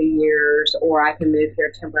for 2 years, or I can move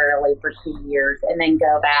here temporarily for 2 years and then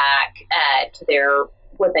go back to their,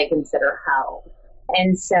 what they consider home.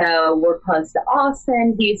 And so we're close to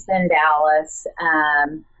Austin, Houston, Dallas,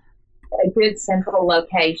 a good central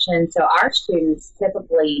location. So our students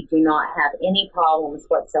typically do not have any problems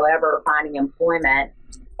whatsoever finding employment.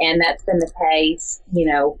 And that's been the case, you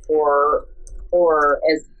know, for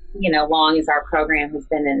as, you know, long as our program has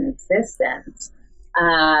been in existence.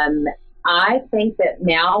 I think that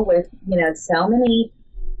now with, you know, so many,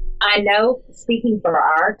 I know, speaking for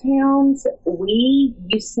our towns, we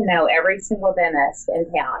used to know every single dentist in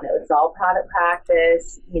town. It was all private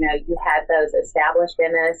practice. You know, you had those established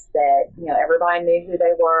dentists that, you know, everybody knew who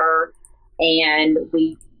they were. And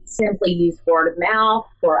we simply used word of mouth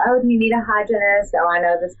for, oh, do you need a hygienist? Oh, I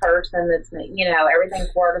know this person that's, you know,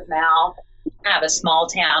 everything's word of mouth. Have a small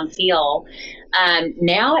town feel.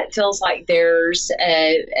 Now it feels like there's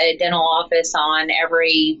a dental office on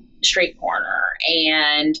every street corner,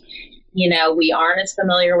 and you know, we aren't as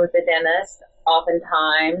familiar with the dentist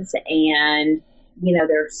oftentimes, and you know,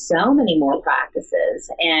 there's so many more practices,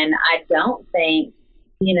 and I don't think,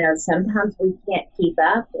 you know, sometimes we can't keep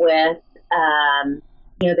up with,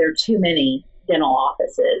 you know, there are too many dental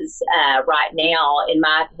offices right now, in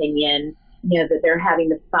my opinion. You know, that they're having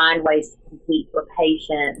to find ways to compete for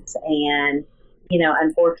patients. And, you know,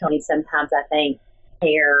 unfortunately, sometimes I think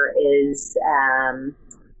care is,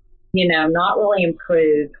 you know, not really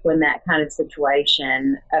improved when that kind of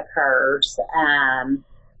situation occurs.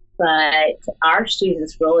 But our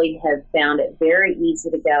students really have found it very easy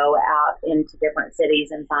to go out into different cities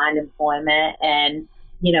and find employment. And,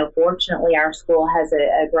 you know, fortunately, our school has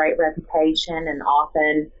a great reputation, and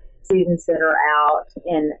often students that are out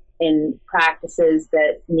in practices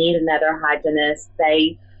that need another hygienist,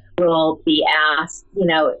 they will be asked, you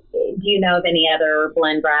know, do you know of any other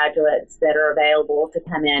blend graduates that are available to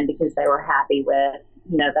come in, because they were happy with,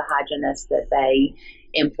 you know, the hygienist that they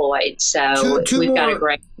employed. So we've got a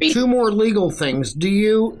great... Two more legal things. Do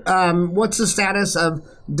you, what's the status of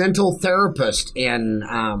dental therapist in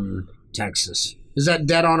Texas? Is that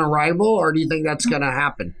dead on arrival, or do you think that's going to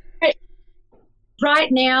happen?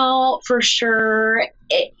 Right now, for sure,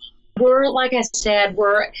 we're, like I said,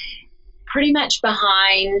 pretty much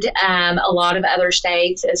behind a lot of other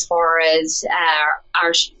states as far as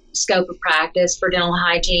our scope of practice for dental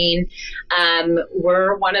hygiene.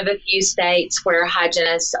 We're one of the few states where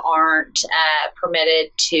hygienists aren't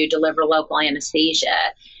permitted to deliver local anesthesia.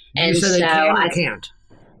 And so they can or can't?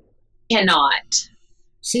 Cannot.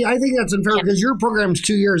 See, I think that's unfair because your program's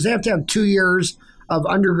 2 years. They have to have 2 years of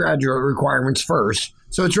undergraduate requirements first.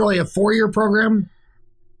 So it's really a 4-year program?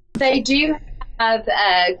 They do have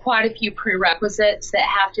quite a few prerequisites that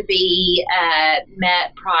have to be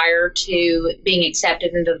met prior to being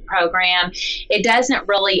accepted into the program. It doesn't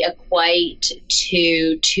really equate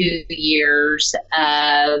to 2 years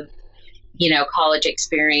of college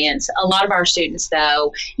experience. A lot of our students,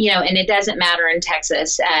 though, and it doesn't matter in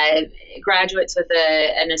Texas, graduates with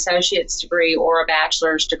an associate's degree or a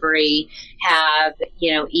bachelor's degree have,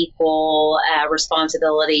 equal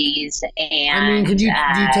responsibilities. And I mean, do you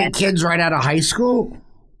take kids right out of high school?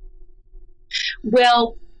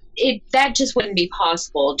 Well, that just wouldn't be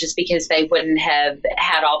possible just because they wouldn't have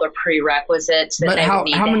had all the prerequisites that they would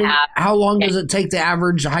need to have. How long does it take the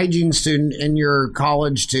average hygiene student in your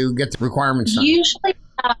college to get the requirements done?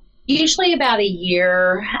 Usually about a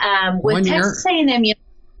year. With Texas A&M,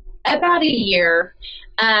 about a year.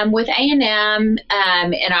 With A&M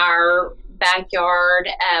in our backyard,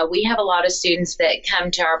 we have a lot of students that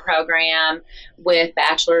come to our program with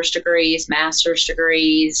bachelor's degrees, master's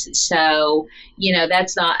degrees. So,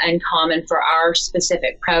 that's not uncommon for our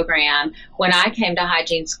specific program. When I came to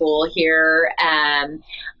hygiene school here, I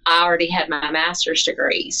already had my master's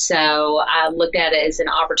degree. So I looked at it as an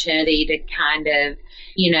opportunity to kind of,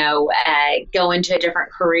 go into a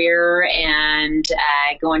different career and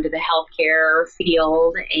go into the healthcare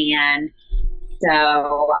field. And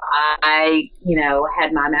so I,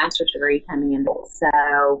 had my master's degree coming in.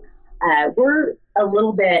 So we're a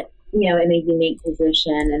little bit, in a unique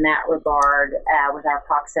position in that regard with our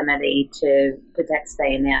proximity to Texas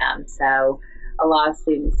A&M. So a lot of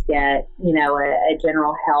students get, a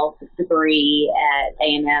general health degree at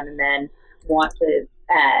A&M and then want to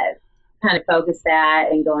kind of focus that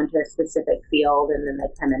and go into a specific field, and then they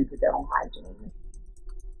come into dental hygiene.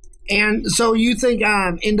 And so you think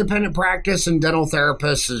independent practice and dental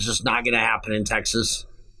therapists is just not going to happen in Texas?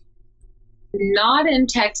 Not in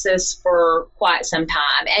Texas for quite some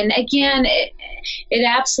time. And again, it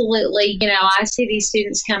absolutely, I see these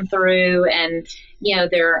students come through and,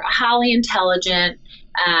 they're highly intelligent,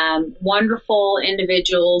 wonderful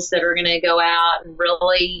individuals that are going to go out and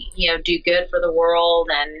really, do good for the world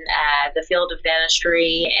and the field of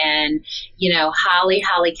dentistry, and, highly,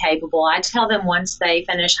 highly capable. I tell them once they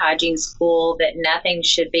finish hygiene school that nothing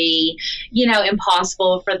should be,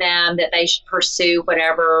 impossible for them, that they should pursue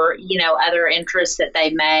whatever, other interests that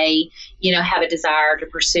they may, have a desire to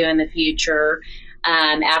pursue in the future.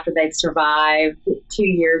 After they've survived 2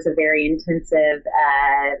 years of very intensive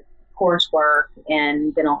coursework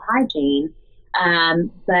in dental hygiene.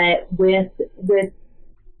 But with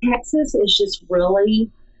Texas, it's just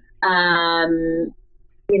really,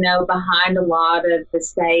 behind a lot of the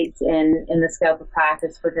states in the scope of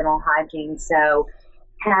practice for dental hygiene. So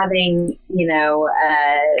having,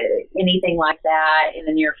 anything like that in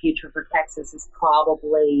the near future for Texas is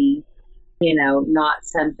probably, not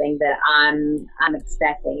something that I'm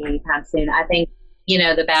expecting anytime soon. I think,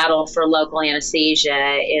 the battle for local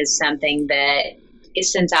anesthesia is something that,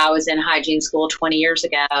 since I was in hygiene school 20 years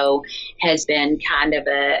ago, has been kind of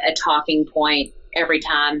a talking point every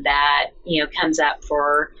time that, comes up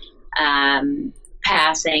for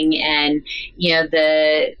passing. And,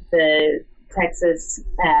 the Texas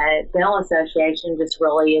Dental Association just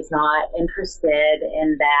really is not interested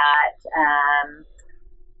in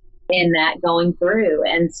that going through.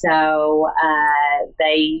 And so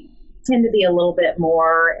they tend to be a little bit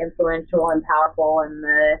more influential and powerful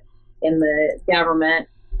in the government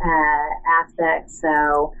aspect.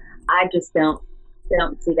 So I just don't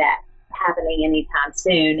see that happening anytime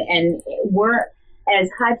soon. And we're, as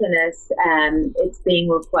hygienists, it's being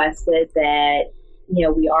requested that,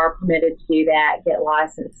 we are permitted to do that, get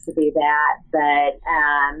licensed to do that, but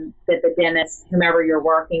that the dentist, whomever you're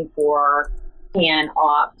working for, can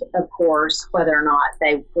opt, of course, whether or not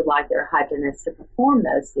they would like their hygienist to perform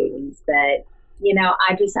those duties. But,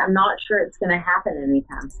 I'm not sure it's going to happen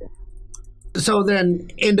anytime soon. So then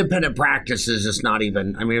independent practice is just not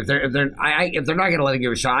even, I mean, if they're not going to let it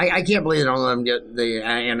give a shot, I can't believe they don't let them get the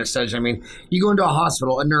anesthesia. I mean, you go into a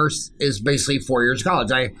hospital, a nurse is basically 4 years of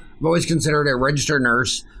college. I've always considered a registered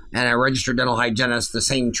nurse and a registered dental hygienist the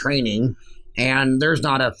same training. And there's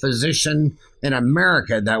not a physician in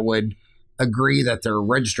America that would agree that their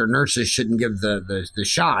registered nurses shouldn't give the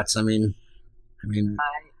shots. I mean,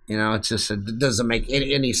 It's just, it doesn't make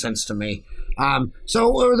any sense to me.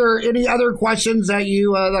 So are there any other questions that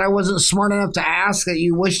you that I wasn't smart enough to ask that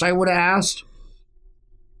you wished I would have asked?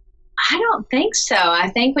 I don't think so. I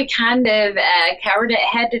think we kind of covered it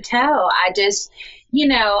head to toe. I just,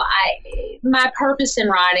 my purpose in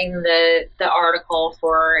writing the article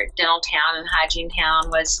for Dental Town and Hygiene Town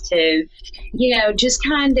was to, just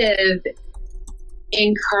kind of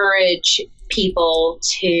encourage people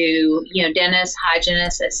to, dentists,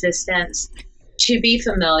 hygienists, assistants, to be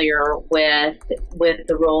familiar with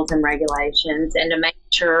the rules and regulations, and to make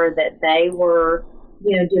sure that they were,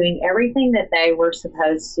 doing everything that they were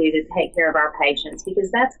supposed to take care of our patients, because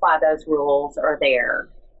that's why those rules are there.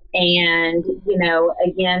 And,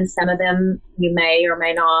 again, some of them you may or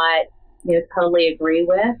may not, totally agree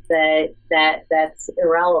with, but that's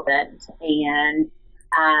irrelevant. And,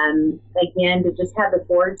 again, to just have the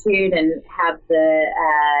fortitude and have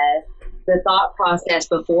the thought process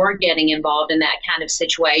before getting involved in that kind of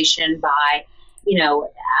situation by,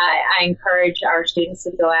 I encourage our students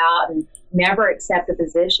to go out and never accept a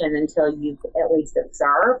position until you've at least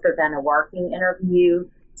observed or done a working interview,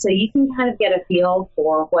 so you can kind of get a feel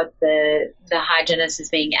for what the hygienist is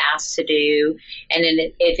being asked to do, and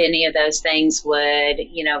then if any of those things would,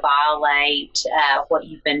 violate what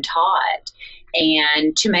you've been taught,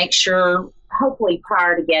 and to make sure, hopefully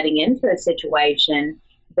prior to getting into a situation,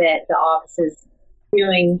 that the office is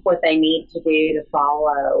doing what they need to do to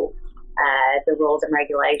follow the rules and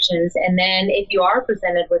regulations. And then if you are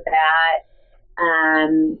presented with that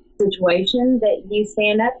situation, that you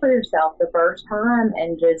stand up for yourself the first time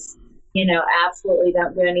and just, absolutely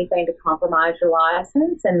don't do anything to compromise your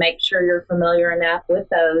license, and make sure you're familiar enough with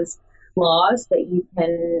those laws that you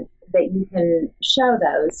can show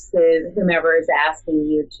those to whomever is asking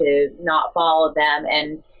you to not follow them,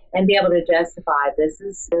 and be able to justify this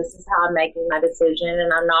is how I'm making my decision,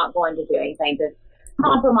 and I'm not going to do anything to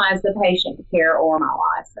compromise the patient care or my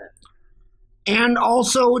license. And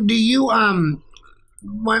also, do you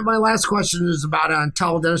my last question is about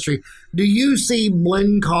teledentistry. Do you see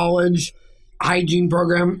Blinn College hygiene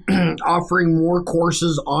program offering more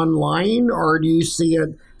courses online, or do you see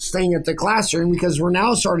it staying at the classroom? Because we're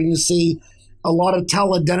now starting to see a lot of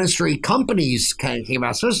teledentistry companies kind of came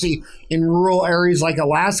out, especially in rural areas like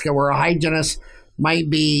Alaska, where a hygienist might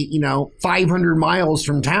be, 500 miles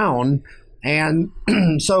from town. And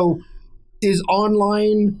so is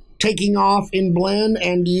online taking off in Blinn,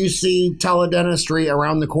 and do you see teledentistry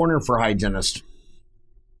around the corner for hygienists?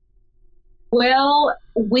 Well,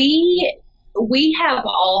 we have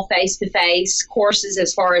all face-to-face courses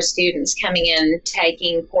as far as students coming in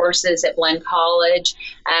taking courses at Blinn College.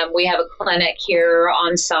 We have a clinic here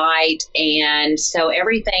on site, and so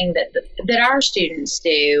everything that our students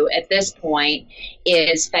do at this point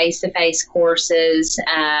is face-to-face courses,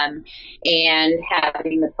 and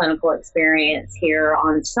having the clinical experience here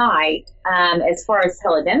on site. As far as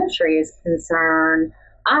teledentistry is concerned,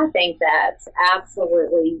 I think that's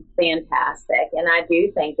absolutely fantastic. And I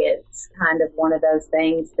do think it's kind of one of those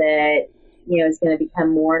things that, is going to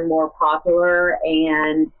become more and more popular.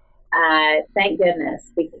 And thank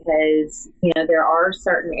goodness, because, there are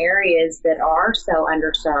certain areas that are so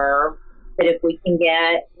underserved that if we can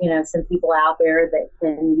get, some people out there that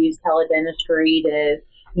can use teledentistry to,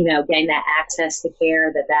 gain that access to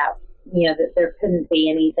care, that there couldn't be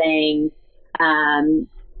anything,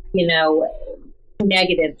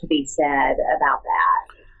 negative to be said about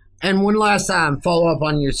that. And one last follow up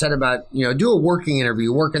on you said about, do a working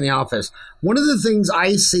interview, work in the office. One of the things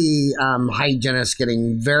I see hygienists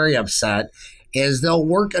getting very upset is they'll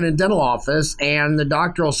work in a dental office and the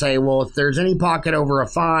doctor will say, well, if there's any pocket over a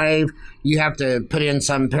 5, you have to put in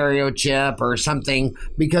some perio chip or something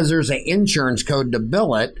because there's an insurance code to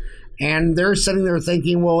bill it. And they're sitting there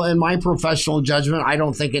thinking, well, in my professional judgment, I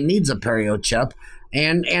don't think it needs a perio chip.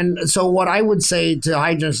 And so what I would say to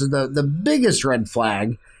hygienists is the biggest red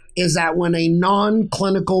flag is that when a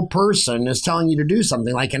non-clinical person is telling you to do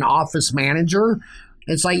something, like an office manager,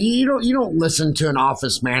 it's like you don't listen to an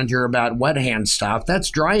office manager about wet hand stuff. That's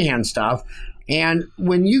dry hand stuff. And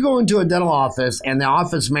when you go into a dental office and the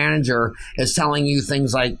office manager is telling you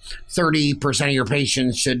things like 30% of your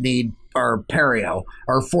patients should need or perio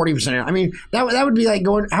or 40%. I mean, that would be like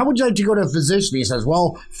going, how would you like to go to a physician? He says,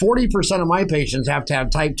 well, 40% of my patients have to have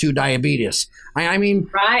type 2 diabetes. I mean,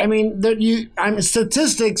 right. I mean,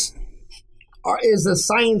 statistics is a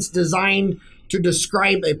science designed to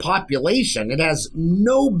describe a population. It has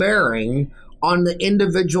no bearing on the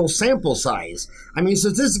individual sample size. I mean,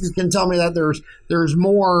 statistics can tell me that there's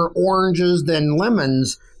more oranges than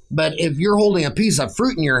lemons, But if you're holding a piece of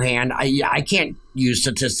fruit in your hand, I can't use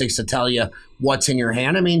statistics to tell you what's in your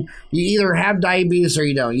hand. I mean, you either have diabetes or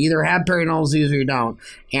you don't. You either have periodontal disease or you don't.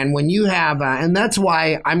 And when you have, and that's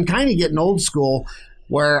why I'm kind of getting old school,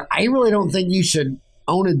 where I really don't think you should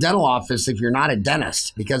own a dental office if you're not a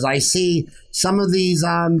dentist, because I see some of these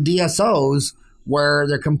DSOs where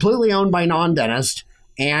they're completely owned by non-dentists,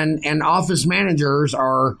 and office managers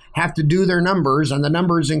have to do their numbers, and the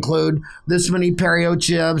numbers include this many perio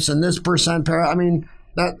chips and this percent perio. I mean,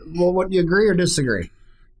 what, you agree or disagree?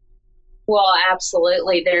 Well,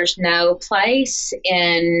 absolutely. There's no place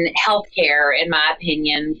in healthcare, in my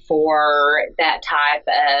opinion, for that type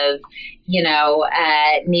of,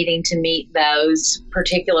 needing to meet those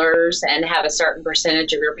particulars and have a certain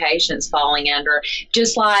percentage of your patients falling under.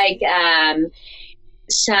 Just like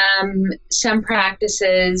some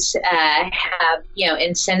practices have,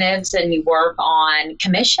 incentives, and you work on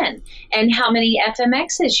commission and how many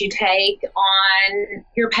FMXs you take on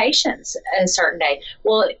your patients a certain day.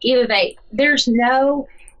 Well, there's no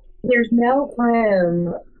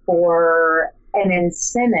room for an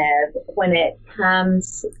incentive when it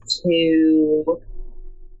comes to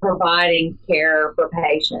providing care for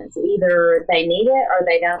patients. Either they need it or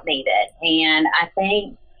they don't need it. And I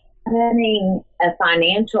think putting a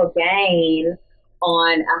financial gain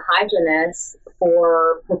on a hygienist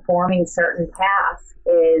for performing certain tasks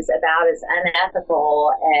is about as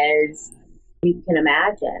unethical as you can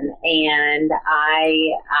imagine. And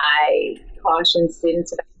I caution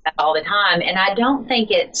students about that all the time. And I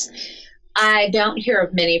don't hear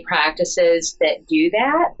of many practices that do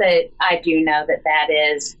that, but I do know that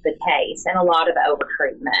is the case, and a lot of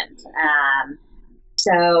overtreatment.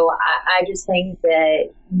 So I just think that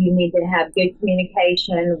you need to have good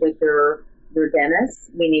communication with your dentist.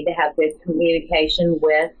 You need to have good communication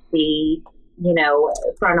with the,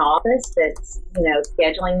 front office that's,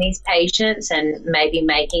 scheduling these patients and maybe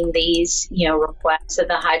making these, requests of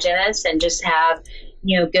the hygienist, and just have,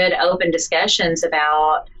 good open discussions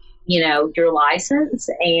about, your license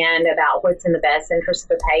and about what's in the best interest of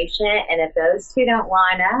the patient. And if those two don't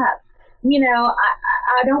line up,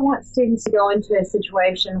 I don't want students to go into a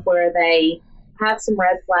situation where they have some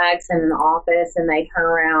red flags in an office and they turn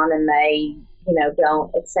around and they,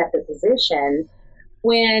 don't accept a position,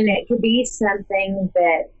 when it could be something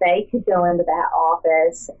that they could go into that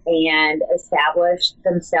office and establish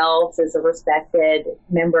themselves as a respected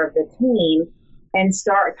member of the team and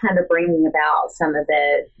start kind of bringing about some of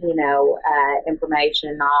the,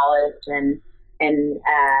 information, knowledge, and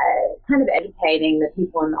kind of educating the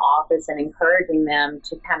people in the office and encouraging them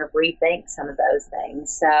to kind of rethink some of those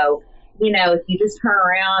things. So, if you just turn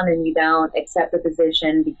around and you don't accept a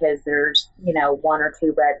position because there's, one or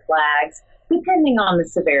two red flags, depending on the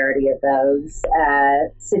severity of those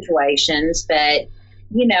situations. But,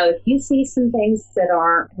 if you see some things that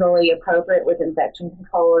aren't really appropriate with infection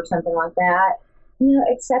control or something like that,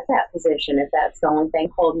 accept that position if that's the only thing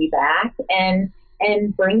holding you back, and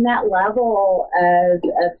bring that level of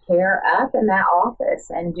care up in that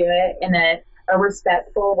office, and do it in a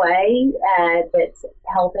respectful way that's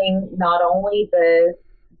helping not only the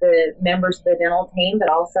members of the dental team, but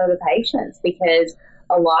also the patients, because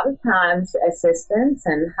a lot of times assistants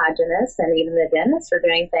and hygienists and even the dentists are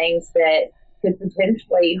doing things that could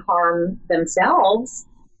potentially harm themselves,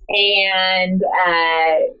 and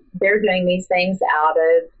they're doing these things out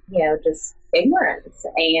of just ignorance.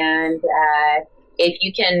 And if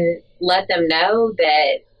you can let them know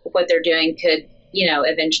that what they're doing could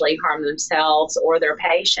eventually harm themselves or their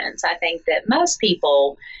patients, I think that most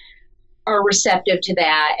people are receptive to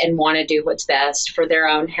that and want to do what's best for their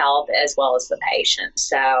own health as well as the patient.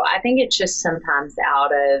 So I think it's just sometimes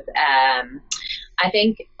out of, I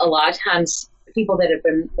think a lot of times people that have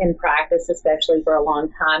been in practice, especially for a long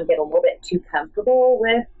time, get a little bit too comfortable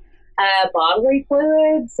with bodily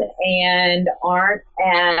fluids and aren't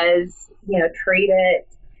as, treat it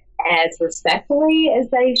as respectfully as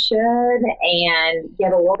they should, and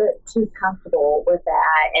get a little bit too comfortable with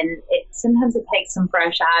that. And sometimes it takes some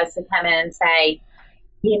fresh eyes to come in and say,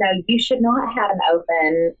 you should not have an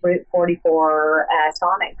open Route 44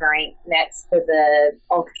 sonic drink next to the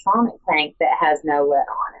ultrasonic tank that has no lid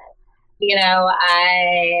on it.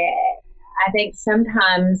 I think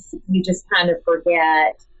sometimes you just kind of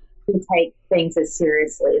forget to take things as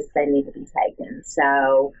seriously as they need to be taken.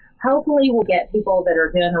 So hopefully we'll get people that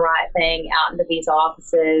are doing the right thing out into these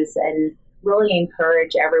offices, and really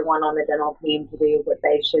encourage everyone on the dental team to do what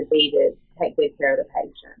they should be to take good care of the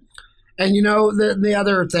patient. And the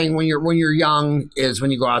other thing when you're young is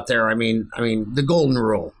when you go out there, I mean the golden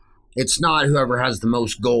rule. It's not whoever has the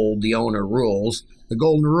most gold, the owner rules. The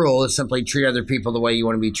golden rule is simply treat other people the way you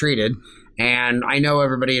want to be treated. And I know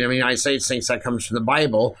everybody in the United States thinks that comes from the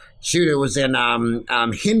Bible. Shoot, it was in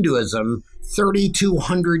Hinduism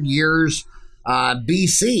 3,200 years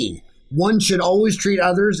BC. One should always treat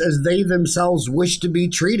others as they themselves wish to be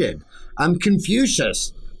treated.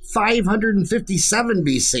 Confucius, 557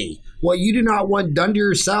 BC. What you do not want done to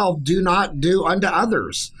yourself, do not do unto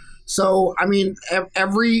others. So, I mean,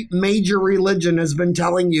 every major religion has been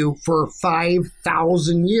telling you for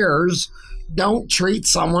 5,000 years, don't treat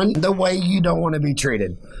someone the way you don't want to be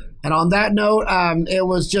treated. And on that note, it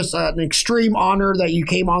was just an extreme honor that you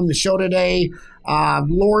came on the show today.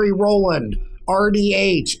 Laurie, Rowland,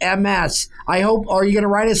 RDH, MS. I hope, are you going to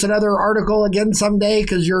write us another article again someday?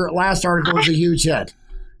 Because your last article was a huge hit.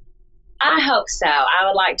 I hope so. I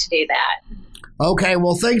would like to do that. Okay,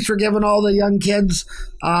 well, thanks for giving all the young kids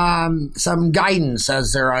some guidance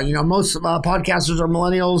as they're, most podcasters are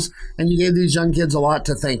millennials, and you gave these young kids a lot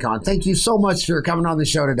to think on. Thank you so much for coming on the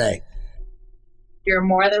show today. You're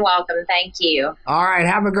more than welcome. Thank you. All right,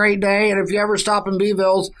 have a great day, and if you ever stop in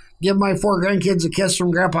Beeville's, give my 4 grandkids a kiss from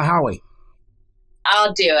Grandpa Howie.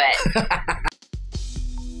 I'll do it.